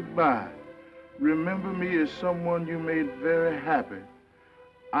 goodbye. Remember me as someone you made very happy.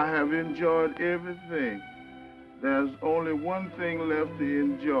 I have enjoyed everything. There's only one thing left to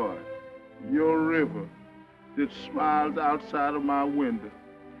enjoy. Your river that smiles outside of my window.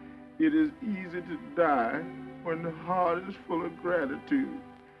 It is easy to die when the heart is full of gratitude.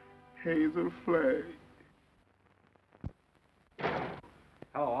 Hazel Flagg.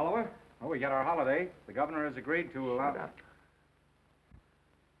 Hello, Oliver. Oh, we get our holiday. The governor has agreed to allow... Shut up.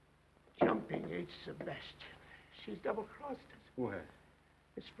 Jumping H. Sebastian. She's double-crossed us. Who has?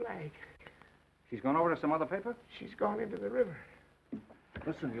 Miss Flagg. She's gone over to some other paper? She's gone into the river.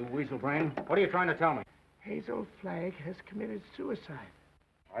 Listen, you weasel brain. What are you trying to tell me? Hazel Flagg has committed suicide.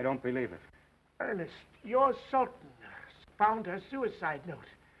 I don't believe it. Ernest, your Sultan found her suicide note.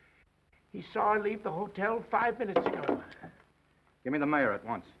 He saw her leave the hotel 5 minutes ago. Give me the mayor at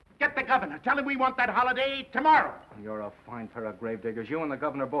once. Get the governor. Tell him we want that holiday tomorrow. You're a fine pair of gravediggers. You and the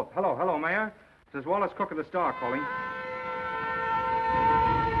governor both. Hello, Mayor. This is Wallace Cook of the Star calling.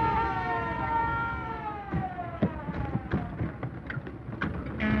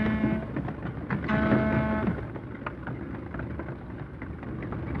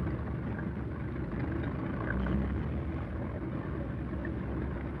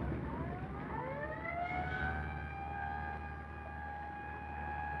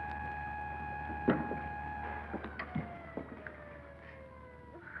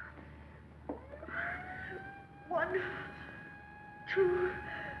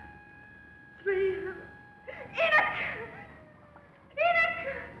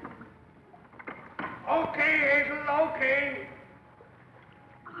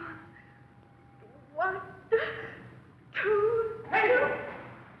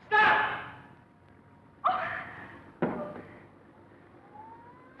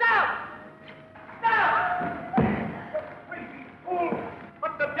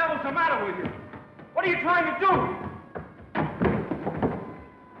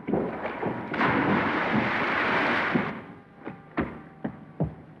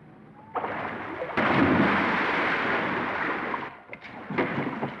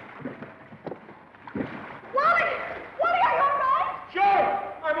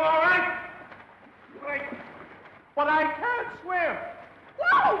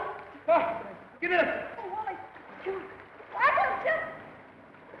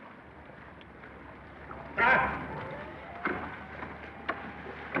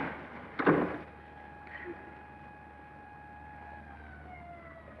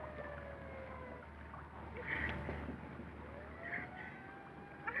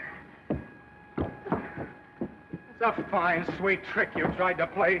 It's a fine, sweet trick you tried to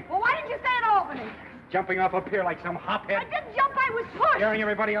play. Well, why didn't you say it, Albany? Jumping off a pier like some hophead. I didn't jump, I was pushed. Scaring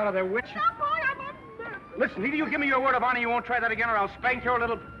everybody out of their wits. Stop, boy, I'm unnerved. Listen, either you give me your word of honor you won't try that again, or I'll spank your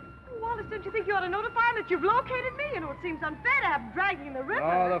little... Wallace, don't you think you ought to notify him that you've located me? You know, it seems unfair to have him dragging in the river.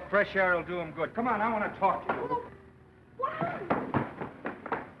 Oh, the fresh air will do him good. Come on, I want to talk to you. Oh, what?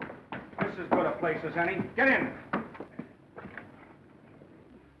 This is as good a place as any. Get in.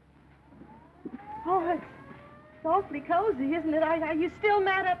 Oh, it's awfully cozy, isn't it? Are you still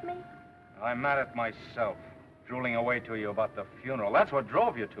mad at me? I'm mad at myself, drooling away to you about the funeral. That's what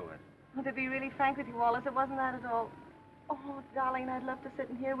drove you to it. Oh, to be really frank with you, Wallace, it wasn't that at all. Oh, darling, I'd love to sit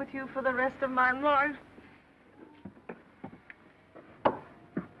in here with you for the rest of my life.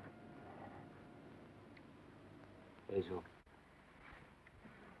 Hazel,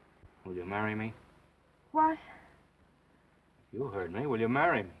 will you marry me? What? You heard me. Will you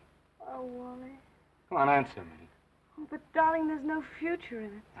marry me? Oh, Wally. Come on, answer me. Oh, but, darling, there's no future in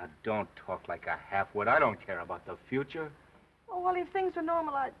it. Now, don't talk like a half-wit. I don't care about the future. Oh, Wally, if things were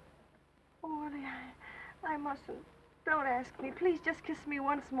normal, I'd... Oh, Wally, I mustn't. Don't ask me. Please just kiss me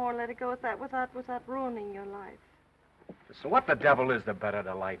once more and let it go at that without ruining your life. So what the devil is the better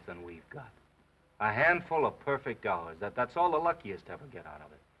to life than we've got? A handful of perfect hours. That's all the luckiest ever get out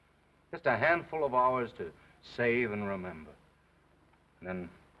of it. Just a handful of hours to save and remember. And then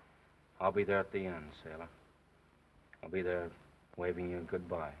I'll be there at the end, sailor. I'll be there waving you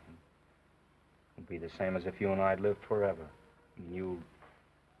goodbye. It'll be the same as if you and I'd lived forever. And you'll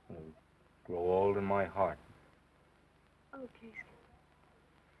grow old in my heart. Okay.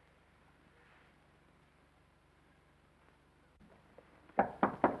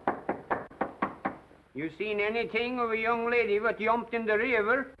 You seen anything of a young lady that jumped in the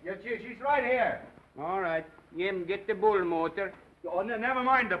river? Yes, she's right here. All right. Jim, get the bull motor. Oh, never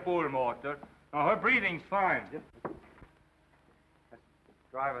mind the bull motor. Oh, her breathing's fine. Just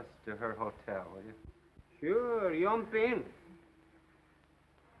drive us to her hotel, will you? Sure, jump in.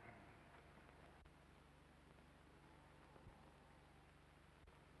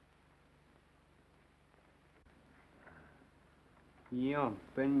 Jump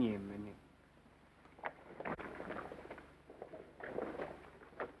in, Jim.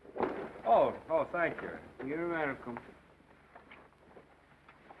 Oh, thank you. You're welcome.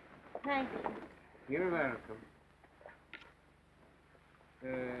 Thank you. You're welcome.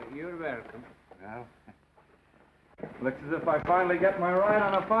 You're welcome. Well, looks as if I finally get my ride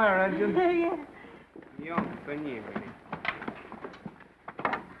on a fire engine. Jump in, Jim.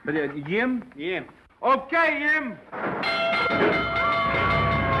 Jim? Jim. Okay, Jim.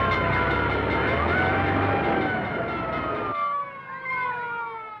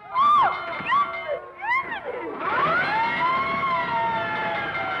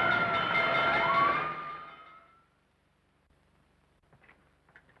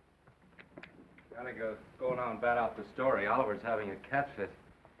 Go now and bat out the story. Oliver's having a cat fit.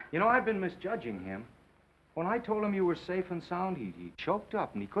 You know, I've been misjudging him. When I told him you were safe and sound, he choked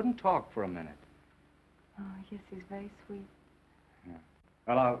up and he couldn't talk for a minute. Oh, yes, he's very sweet. Yeah.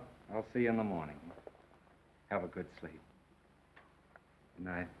 Well, I'll see you in the morning. Have a good sleep. Good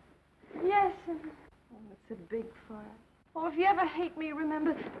night. Yes. Oh, it's a big fire. Oh, if you ever hate me,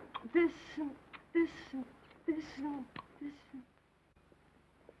 remember this and this and this and this and...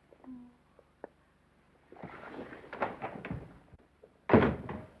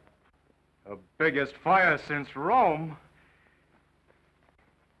 The biggest fire since Rome.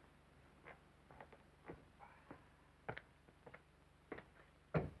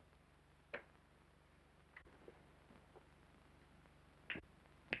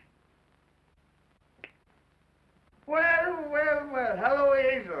 Well. Hello,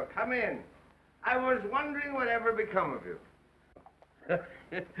 Hazel. Come in. I was wondering whatever become of you.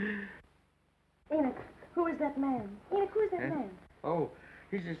 Enoch, who is that man? Enoch, who is that man? Oh,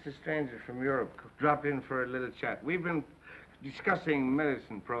 he's just a stranger from Europe. Drop in for a little chat. We've been discussing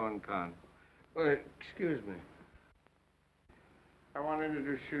medicine, pro and con. Excuse me. I want to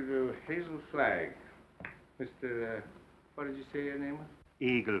introduce you to Hazel Flagg. Mr. What did you say your name was?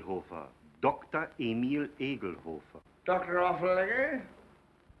 Eggelhoffer. Dr. Emil Eggelhoffer. Dr. Awful-Legger?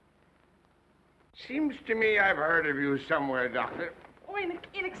 Seems to me I've heard of you somewhere, Doctor. Oh, Enoch,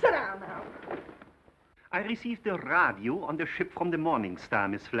 sit down now. I received a radio on the ship from the Morning Star,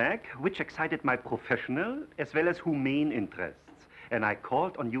 Miss Flagg, which excited my professional as well as humane interests, and I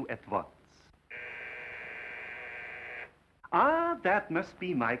called on you at once. Ah, that must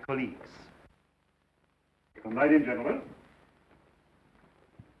be my colleagues. Come right in, gentlemen.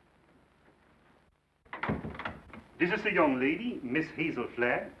 This is the young lady, Miss Hazel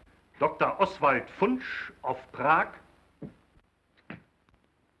Flagg, Dr. Oswald Funsch of Prague,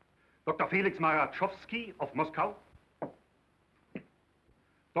 Dr. Felix Marachowski of Moscow,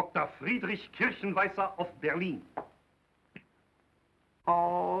 Dr. Friedrich Kirchenweißer of Berlin.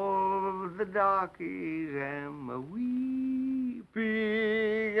 All of the darkies am a weeping,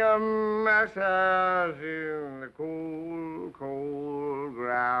 a massage in the cold, cold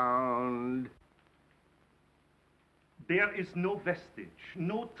ground. There is no vestige,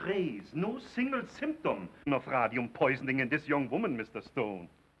 no trace, no single symptom of radium poisoning in this young woman, Mr. Stone.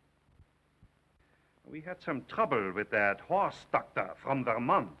 We had some trouble with that horse doctor from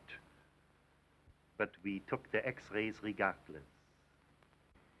Vermont, but we took the x-rays regardless.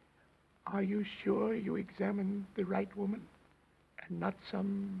 Are you sure you examined the right woman and not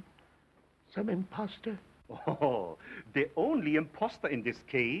some imposter? Oh, the only imposter in this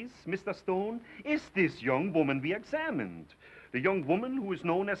case, Mr. Stone, is this young woman we examined. The young woman who is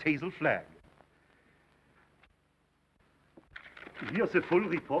known as Hazel Flagg. Here's a full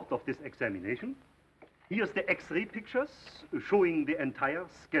report of this examination. Here's the x-ray pictures showing the entire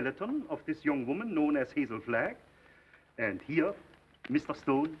skeleton of this young woman known as Hazel Flagg. And here, Mr.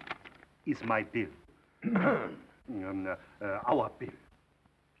 Stone, is my bill. our bill.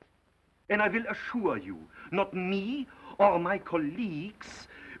 And I will assure you, not me or my colleagues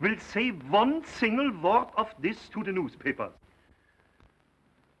will say one single word of this to the newspapers.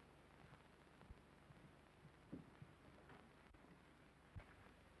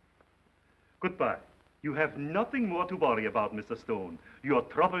 Goodbye. You have nothing more to worry about, Mr. Stone. Your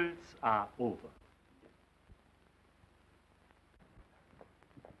troubles are over.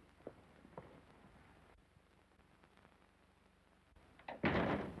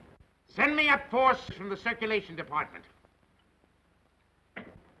 Send me up force from the circulation department.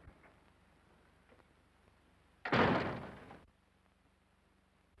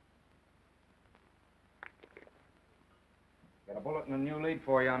 Got a bulletin and a new lead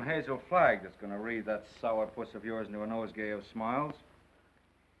for you on Hazel Flagg that's going to read that sourpuss of yours into a nosegay of smiles.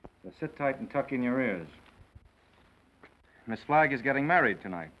 So sit tight and tuck in your ears. Miss Flagg is getting married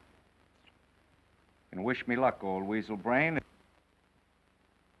tonight. And wish me luck, old weasel brain.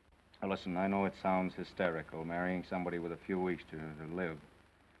 Now, listen, I know it sounds hysterical, marrying somebody with a few weeks to live.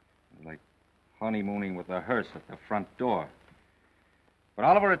 Like honeymooning with a hearse at the front door. But,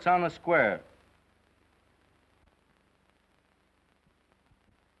 Oliver, it's on the square.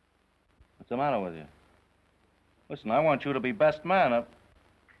 What's the matter with you? Listen, I want you to be best man up.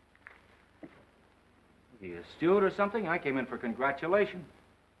 Are you a steward or something? I came in for congratulations.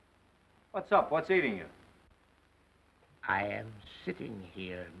 What's up? What's eating you? I am sitting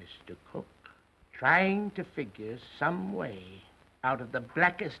here, Mr. Cook, trying to figure some way out of the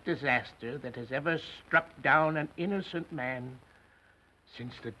blackest disaster that has ever struck down an innocent man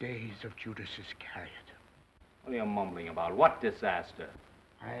since the days of Judas Iscariot. What are you mumbling about? What disaster?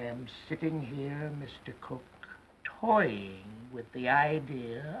 I am sitting here, Mr. Cook, toying with the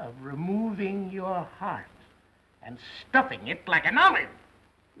idea of removing your heart and stuffing it like an olive.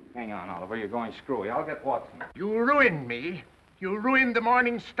 Hang on, Oliver. You're going screwy. I'll get Watson. You ruined me. You ruined the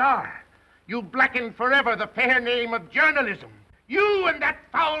Morning Star. You blackened forever the fair name of journalism. You and that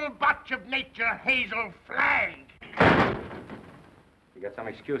foul botch of nature, Hazel Flagg. You got some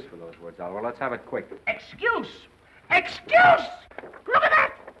excuse for those words, Oliver. Let's have it quick. Excuse? Excuse? Look at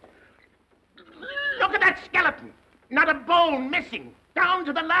that! Look at that skeleton. Not a bone missing. Down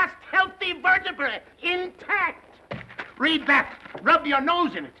to the last healthy vertebrae. Intact. Read that. Rub your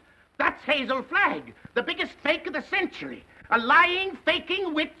nose in it. That's Hazel Flagg, the biggest fake of the century. A lying,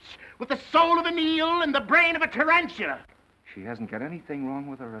 faking witch with the soul of an eel and the brain of a tarantula. She hasn't got anything wrong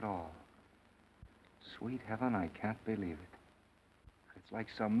with her at all. Sweet heaven, I can't believe it. It's like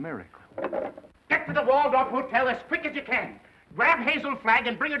some miracle. Get to the Waldorf Hotel as quick as you can. Grab Hazel Flagg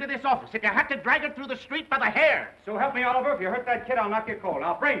and bring her to this office. If you have to drag her through the street by the hair. So help me, Oliver. If you hurt that kid, I'll knock you cold.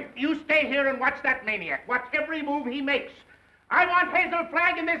 I'll bring you. You stay here and watch that maniac. Watch every move he makes. I want Hazel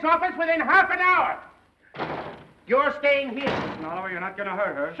Flagg in this office within half an hour. You're staying here. Listen, Oliver, you're not going to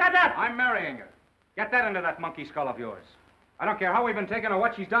hurt her. Shut up! I'm marrying her. Get that into that monkey skull of yours. I don't care how we've been taken or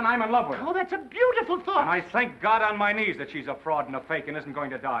what she's done, I'm in love with her. Oh, that's a beautiful thought. And I thank God on my knees that she's a fraud and a fake and isn't going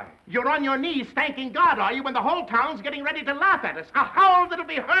to die. You're on your knees thanking God, are you, when the whole town's getting ready to laugh at us? A howl that'll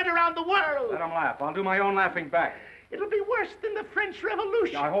be heard around the world. Let them laugh. I'll do my own laughing back. It'll be worse than the French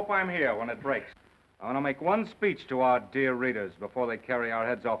Revolution. I hope I'm here when it breaks. I want to make one speech to our dear readers before they carry our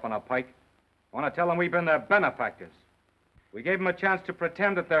heads off on a pike. I want to tell them we've been their benefactors. We gave them a chance to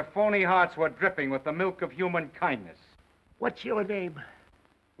pretend that their phony hearts were dripping with the milk of human kindness. What's your name?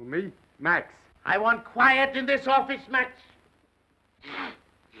 Who, me? Max. I want quiet in this office, Max.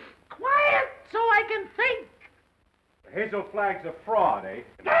 Quiet so I can think. Hazel Flagg's a fraud, eh?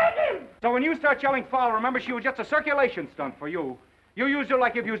 Get him! So when you start yelling foul, remember she was just a circulation stunt for you. You used her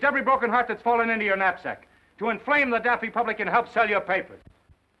like you've used every broken heart that's fallen into your knapsack to inflame the daffy public and help sell your papers.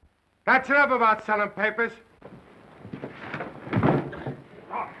 That's enough about selling papers.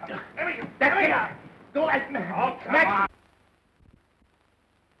 There we are. Go ahead. Oh, come Max. on.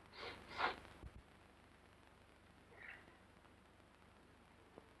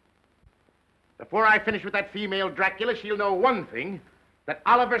 Before I finish with that female Dracula, she'll know one thing, that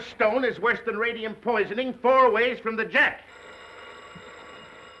Oliver Stone is worse than radium poisoning 4 ways from the Jack.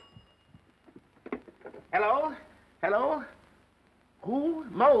 Hello? Hello? Who?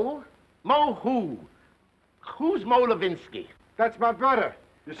 Mo? Mo who? Who's Mo Levinsky? That's my brother.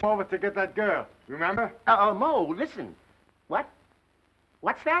 You saw over to get that girl. Remember? Mo, listen. What?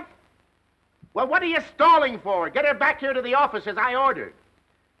 What's that? Well, what are you stalling for? Get her back here to the office as I ordered.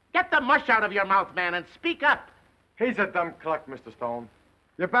 Get the mush out of your mouth, man, and speak up. He's a dumb cluck, Mr. Stone.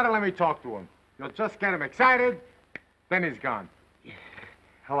 You better let me talk to him. You'll just get him excited, then he's gone.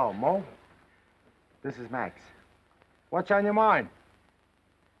 Hello, Mo. This is Max. What's on your mind?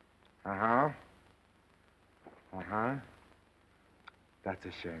 Uh-huh. Uh-huh. That's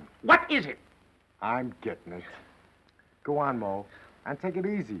a shame. What is it? I'm getting it. Go on, Mo, and take it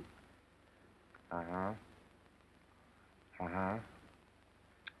easy. Uh-huh. Uh-huh.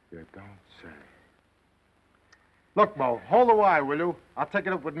 You don't say. Look, Mo, hold the wire, will you? I'll take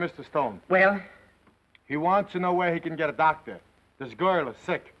it up with Mr. Stone. Well? He wants to know where he can get a doctor. This girl is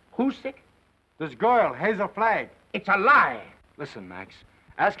sick. Who's sick? This girl, Hazel Flagg. It's a lie. Listen, Max,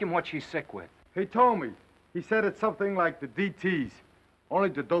 ask him what she's sick with. He told me. He said it's something like the DTs. Only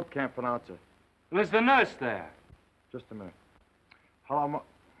the dope can't pronounce it. Well, is the nurse there? Just a minute. Hello, Mo.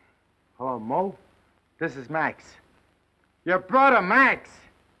 Hello, Mo? This is Max. Your brother, Max.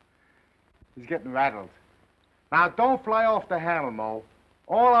 He's getting rattled. Now, don't fly off the handle, Mo.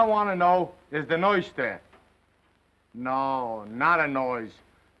 All I want to know is the noise there. No, not a noise.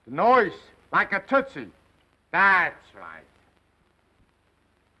 The noise, like a tootsie. That's right.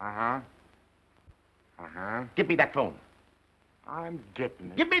 Uh-huh. Uh-huh. Give me that phone. I'm getting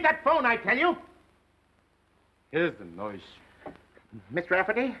it. Give me that phone, I tell you. Here's the noise. Miss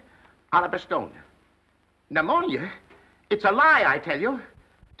Rafferty, Oliver Stone. Pneumonia? It's a lie, I tell you.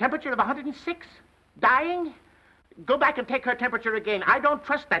 Temperature of 106? Dying? Go back and take her temperature again. I don't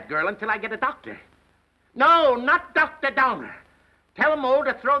trust that girl until I get a doctor. No, not Dr. Downer. Tell Mo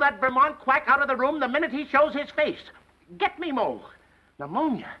to throw that Vermont quack out of the room the minute he shows his face. Get me, Mo.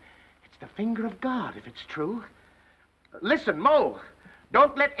 Pneumonia. It's the finger of God, if it's true. Listen, Mo,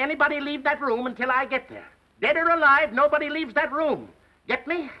 don't let anybody leave that room until I get there. Dead or alive, nobody leaves that room. Get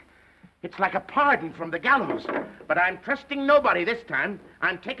me? It's like a pardon from the gallows. But I'm trusting nobody this time.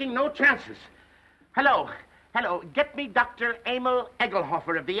 I'm taking no chances. Hello. Hello. Get me Dr. Emil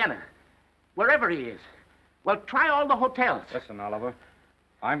Eggelhoffer of Vienna. Wherever he is. Well, try all the hotels. Listen, Oliver,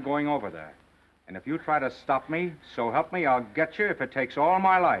 I'm going over there. And if you try to stop me, so help me, I'll get you if it takes all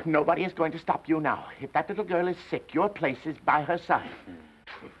my life. Nobody is going to stop you now. If that little girl is sick, your place is by her side.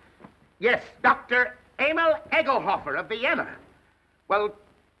 Yes, Dr. Emil Eggelhoffer of Vienna. Well,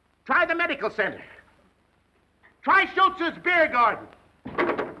 try the medical center. Try Schultz's beer garden.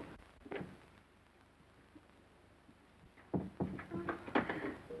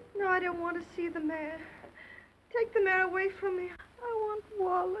 No, I don't want to see the mayor. Take the mayor away from me. I want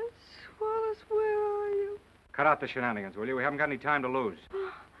Wallace. Wallace, where are you? Cut out the shenanigans, will you? We haven't got any time to lose.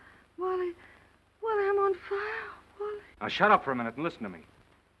 Oh, Wally, I'm on fire. Wally. Now, shut up for a minute and listen to me.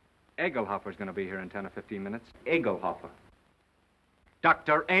 Eggelhoffer's going to be here in 10 or 15 minutes. Eggelhoffer.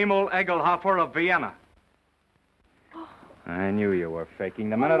 Dr. Emil Eggelhoffer of Vienna. Oh. I knew you were faking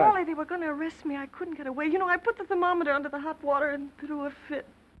the Oh, minute Wally, they were going to arrest me. I couldn't get away. You know, I put the thermometer under the hot water and threw a fit.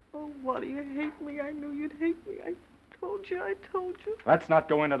 Oh, Wally, you hate me. I knew you'd hate me. I told you. Let's not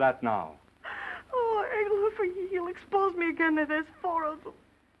go into that now. Oh, Eggelhoffer, he'll expose me again. There's 4 of them.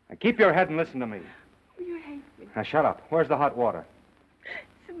 Now, keep your head and listen to me. Oh, you hate me. Now, shut up. Where's the hot water?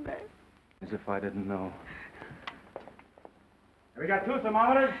 It's in there. As if I didn't know. Have we got 2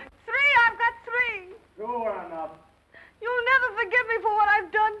 thermometers? 3. I've got 3. Sure enough. You'll never forgive me for what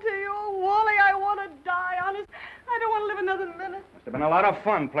I've done to you. Oh, Wally, I want to die. Honest, I don't want to live another minute. Must have been a lot of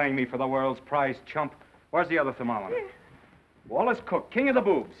fun playing me for the world's prize chump. Where's the other thermometer? Here. Wallace Cook, king of the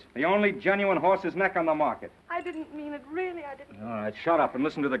boobs. The only genuine horse's neck on the market. I didn't mean it. Really, I didn't. All right, shut up and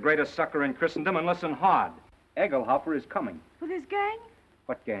listen to the greatest sucker in Christendom and listen hard. Eggelhoffer is coming. With his gang?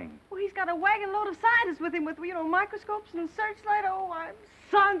 What gang? Well, he's got a wagon load of scientists with him with, microscopes and searchlight. Oh, I'm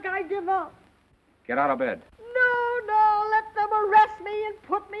sunk. I give up. Get out of bed. No, let them arrest me and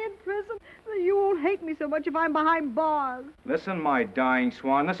put me in prison. You won't hate me so much if I'm behind bars. Listen, my dying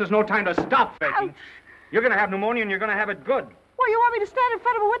swan, this is no time to stop faking. Ouch. You're going to have pneumonia and you're going to have it good. Well, you want me to stand in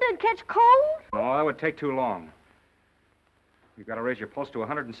front of a window and catch cold? No, that would take too long. You've got to raise your pulse to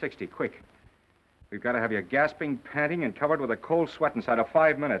 160, quick. We've got to have you gasping, panting, and covered with a cold sweat inside of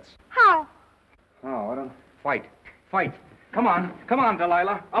 5 minutes. How? Oh, I don't... Fight. Come on,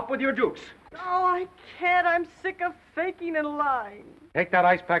 Delilah. Up with your jukes. Oh, I can't. I'm sick of faking and lying. Take that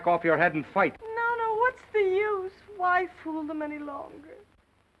ice pack off your head and fight. No, what's the use? Why fool them any longer?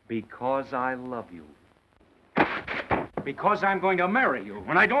 Because I love you. Because I'm going to marry you.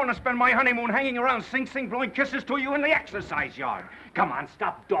 And I don't want to spend my honeymoon hanging around Sing Sing blowing kisses to you in the exercise yard. Come on,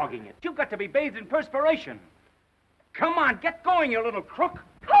 stop dogging it. You've got to be bathed in perspiration. Come on, get going, you little crook.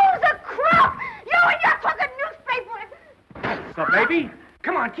 Who's a crook? You and your crooked newspaper. That's the baby.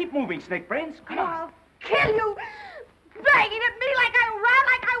 Come on, keep moving, Snake Brains. Come on. I'll kill you. Bragging at me like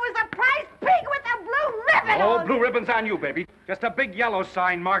I was a prize pig with a blue ribbon Oh, on. blue ribbon's on you, baby. Just a big yellow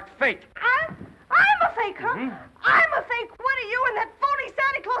sign marked fake. I'm a fake, huh? Mm-hmm. I'm a fake. What are you and that phony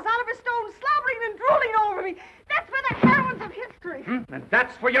Santa Claus Oliver Stone slobbering and drooling over me? That's for the heroines of history. And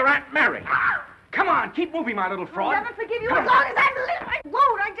that's for your Aunt Mary. Come on, keep moving, my little fraud. I'll never forgive you as long as I live. I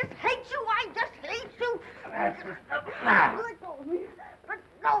won't. I just hate you. I just hate you. That's Let go of me. Let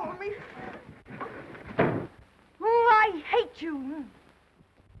go of me. Oh, I hate you.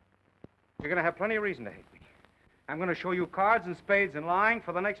 You're going to have plenty of reason to hate me. I'm going to show you cards and spades and lying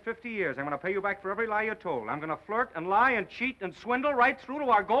for the next 50 years. I'm going to pay you back for every lie you told. I'm going to flirt and lie and cheat and swindle right through to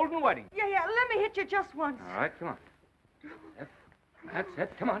our golden wedding. Yeah, let me hit you just once. All right, come on. That's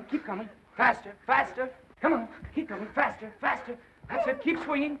it. Come on, keep coming. Faster, faster. Come on, keep coming. Faster, faster. That's it. Keep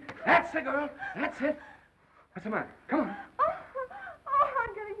swinging. That's the girl. That's it. What's the matter? Come on. Oh,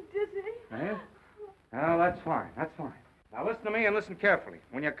 I'm getting dizzy. Eh? Well, that's fine. That's fine. Now listen to me and listen carefully.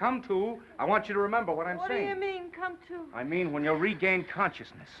 When you come to, I want you to remember what I'm saying. What do you mean, come to? I mean, when you regain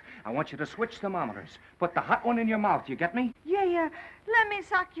consciousness, I want you to switch thermometers. Put the hot one in your mouth. You get me? Yeah. Let me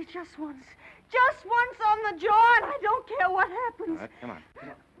sock you just once. Just once on the jaw, and I don't care what happens. All right, come on.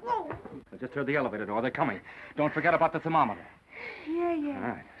 Whoa. I just heard the elevator door. They're coming. Don't forget about the thermometer. Yeah.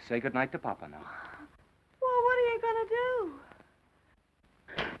 All right. Say goodnight to Papa now. Well, what are you going to do?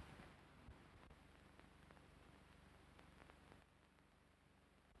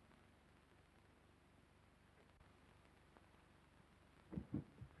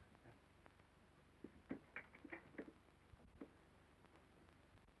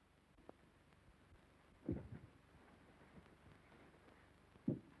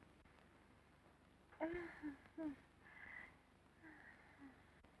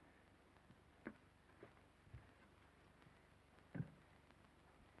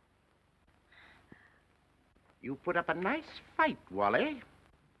 You put up a nice fight, Wally.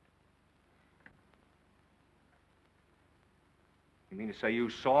 You mean to say you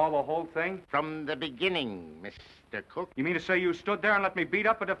saw the whole thing? From the beginning, Mr. Cook. You mean to say you stood there and let me beat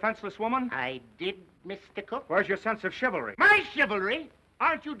up a defenseless woman? I did, Mr. Cook. Where's your sense of chivalry? My chivalry?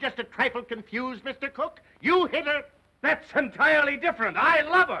 Aren't you just a trifle confused, Mr. Cook? You hit her. That's entirely different. I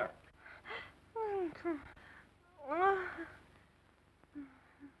love her.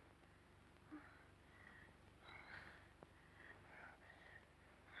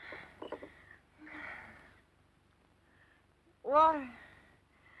 Water.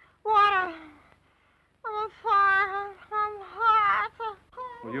 I'm fire. I'm hot.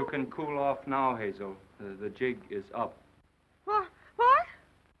 Well, you can cool off now, Hazel. The jig is up. What?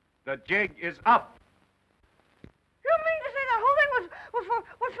 The jig is up. You mean to say the whole thing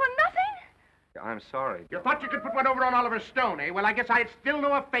was for nothing? I'm sorry. You thought you could put one over on Oliver Stone, eh? Well, I guess I'd still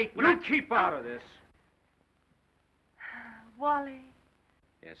know a fake. You keep out of this. Wally.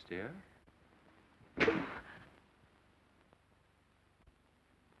 Yes, dear?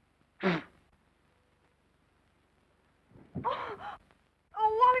 Oh,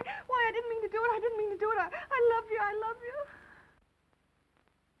 Wally, I didn't mean to do it. I didn't mean to do it. I love you. I love you.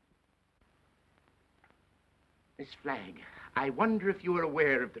 Miss Flagg, I wonder if you are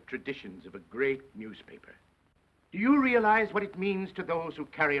aware of the traditions of a great newspaper. Do you realize what it means to those who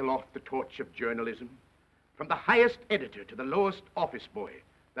carry aloft the torch of journalism? From the highest editor to the lowest office boy,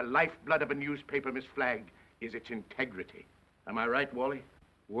 the lifeblood of a newspaper, Miss Flagg, is its integrity. Am I right, Wally?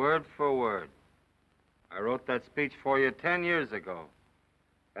 Word for word. I wrote that speech for you 10 years ago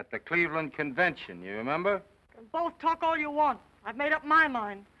at the Cleveland Convention, you remember? Both talk all you want. I've made up my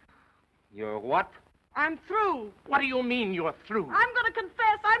mind. You're what? I'm through. What do you mean you're through? I'm going to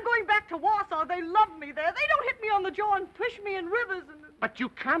confess. I'm going back to Warsaw. They love me there. They don't hit me on the jaw and push me in rivers and... But you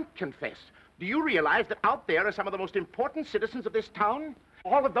can't confess. Do you realize that out there are some of the most important citizens of this town?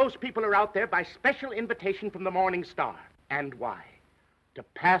 All of those people are out there by special invitation from the Morning Star. And why? To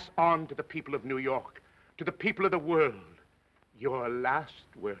pass on to the people of New York, to the people of the world, your last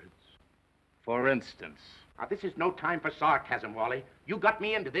words. For instance? Now, this is no time for sarcasm, Wally. You got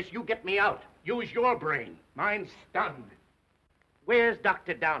me into this, you get me out. Use your brain. Mine's stunned. Where's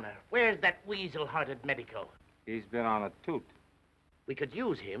Dr. Downer? Where's that weasel-hearted medico? He's been on a toot. We could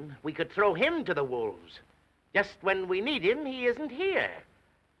use him. We could throw him to the wolves. Just when we need him, he isn't here.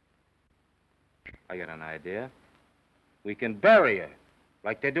 I got an idea. We can bury her,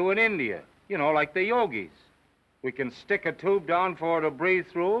 like they do in India. You know, like the yogis. We can stick a tube down for her to breathe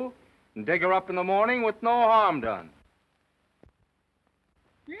through and dig her up in the morning with no harm done.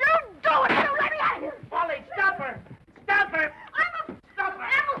 You do it! You let me out of here! Wally, stop her! Stop her!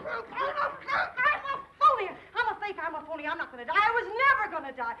 I'm a fake. I'm a phony. I'm not going to die. I was never going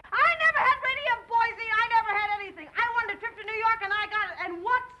to die. I never had radium poisoning. I never had anything. I wanted a trip to New York, and I got it. And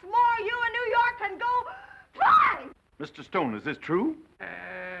what's more, you in New York can go fly! Mr. Stone, is this true?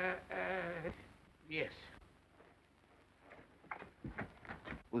 Yes.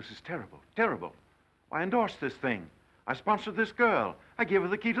 Well, this is terrible, terrible. I endorsed this thing. I sponsored this girl. I gave her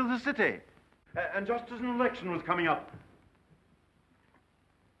the key to the city. And just as an election was coming up.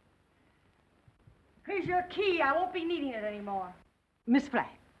 Here's your key. I won't be needing it anymore. Miss Flagg,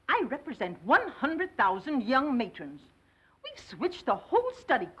 I represent 100,000 young matrons. We've switched the whole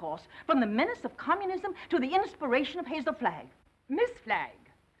study course from the menace of communism to the inspiration of Hazel Flagg. Miss Flagg,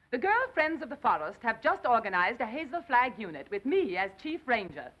 the Girl Friends of the Forest have just organized a Hazel Flagg unit with me as Chief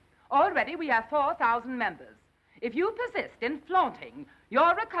Ranger. Already we have 4,000 members. If you persist in flaunting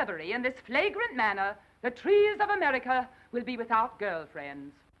your recovery in this flagrant manner, the trees of America will be without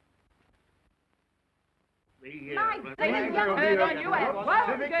girlfriends.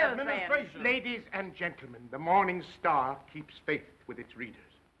 Ladies and gentlemen, the Morning Star keeps faith with its readers.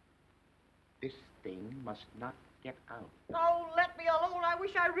 This thing must not get out. Oh, let me alone. I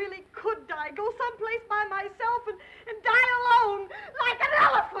wish I really could die. Go someplace by myself and die alone, like an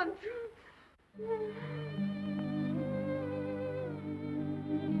elephant.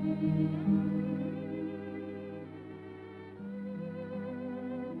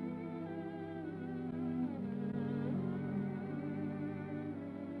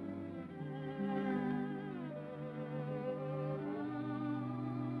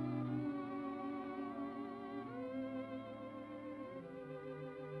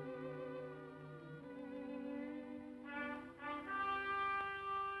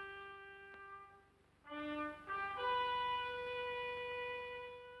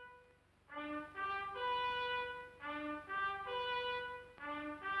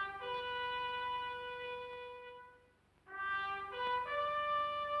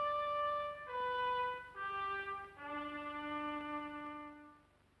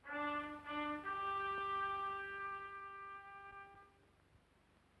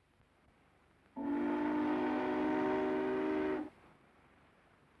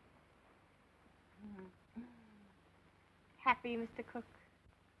 Happy, Mr. Cook?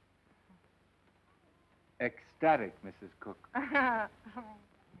 Ecstatic, Mrs. Cook. I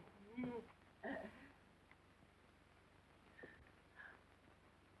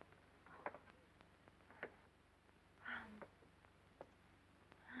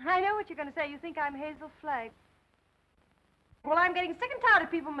know what you're going to say. You think I'm Hazel Flagg. Well, I'm getting sick and tired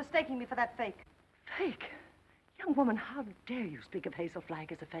of people mistaking me for that fake. Fake? Young woman, how dare you speak of Hazel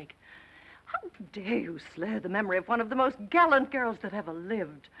Flagg as a fake? How dare you slur the memory of one of the most gallant girls that ever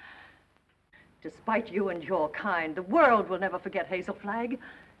lived? Despite you and your kind, the world will never forget Hazel Flagg.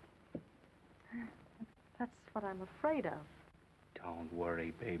 That's what I'm afraid of. Don't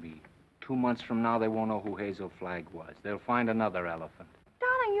worry, baby. 2 months from now, they won't know who Hazel Flagg was. They'll find another elephant.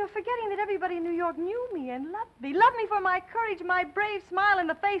 Darling, you're forgetting that everybody in New York knew me and loved me. Loved me for my courage, my brave smile in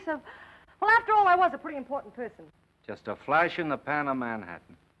the face of... Well, after all, I was a pretty important person. Just a flash in the pan of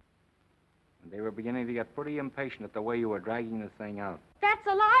Manhattan. And they were beginning to get pretty impatient at the way you were dragging the thing out. That's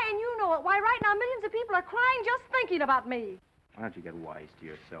a lie, and you know it. Why, right now, millions of people are crying just thinking about me. Why don't you get wise to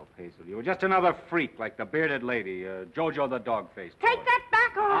yourself, Hazel? You were just another freak like the bearded lady, Jojo the dog-faced boy. Take that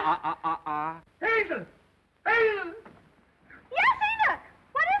back, or... Hazel! Hazel! Yes, Enoch!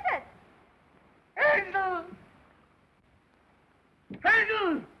 What is it? Hazel!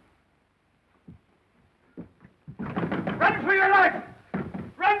 Hazel! Run for your life!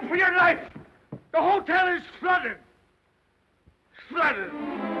 Run for your life! The hotel is flooded! Flooded!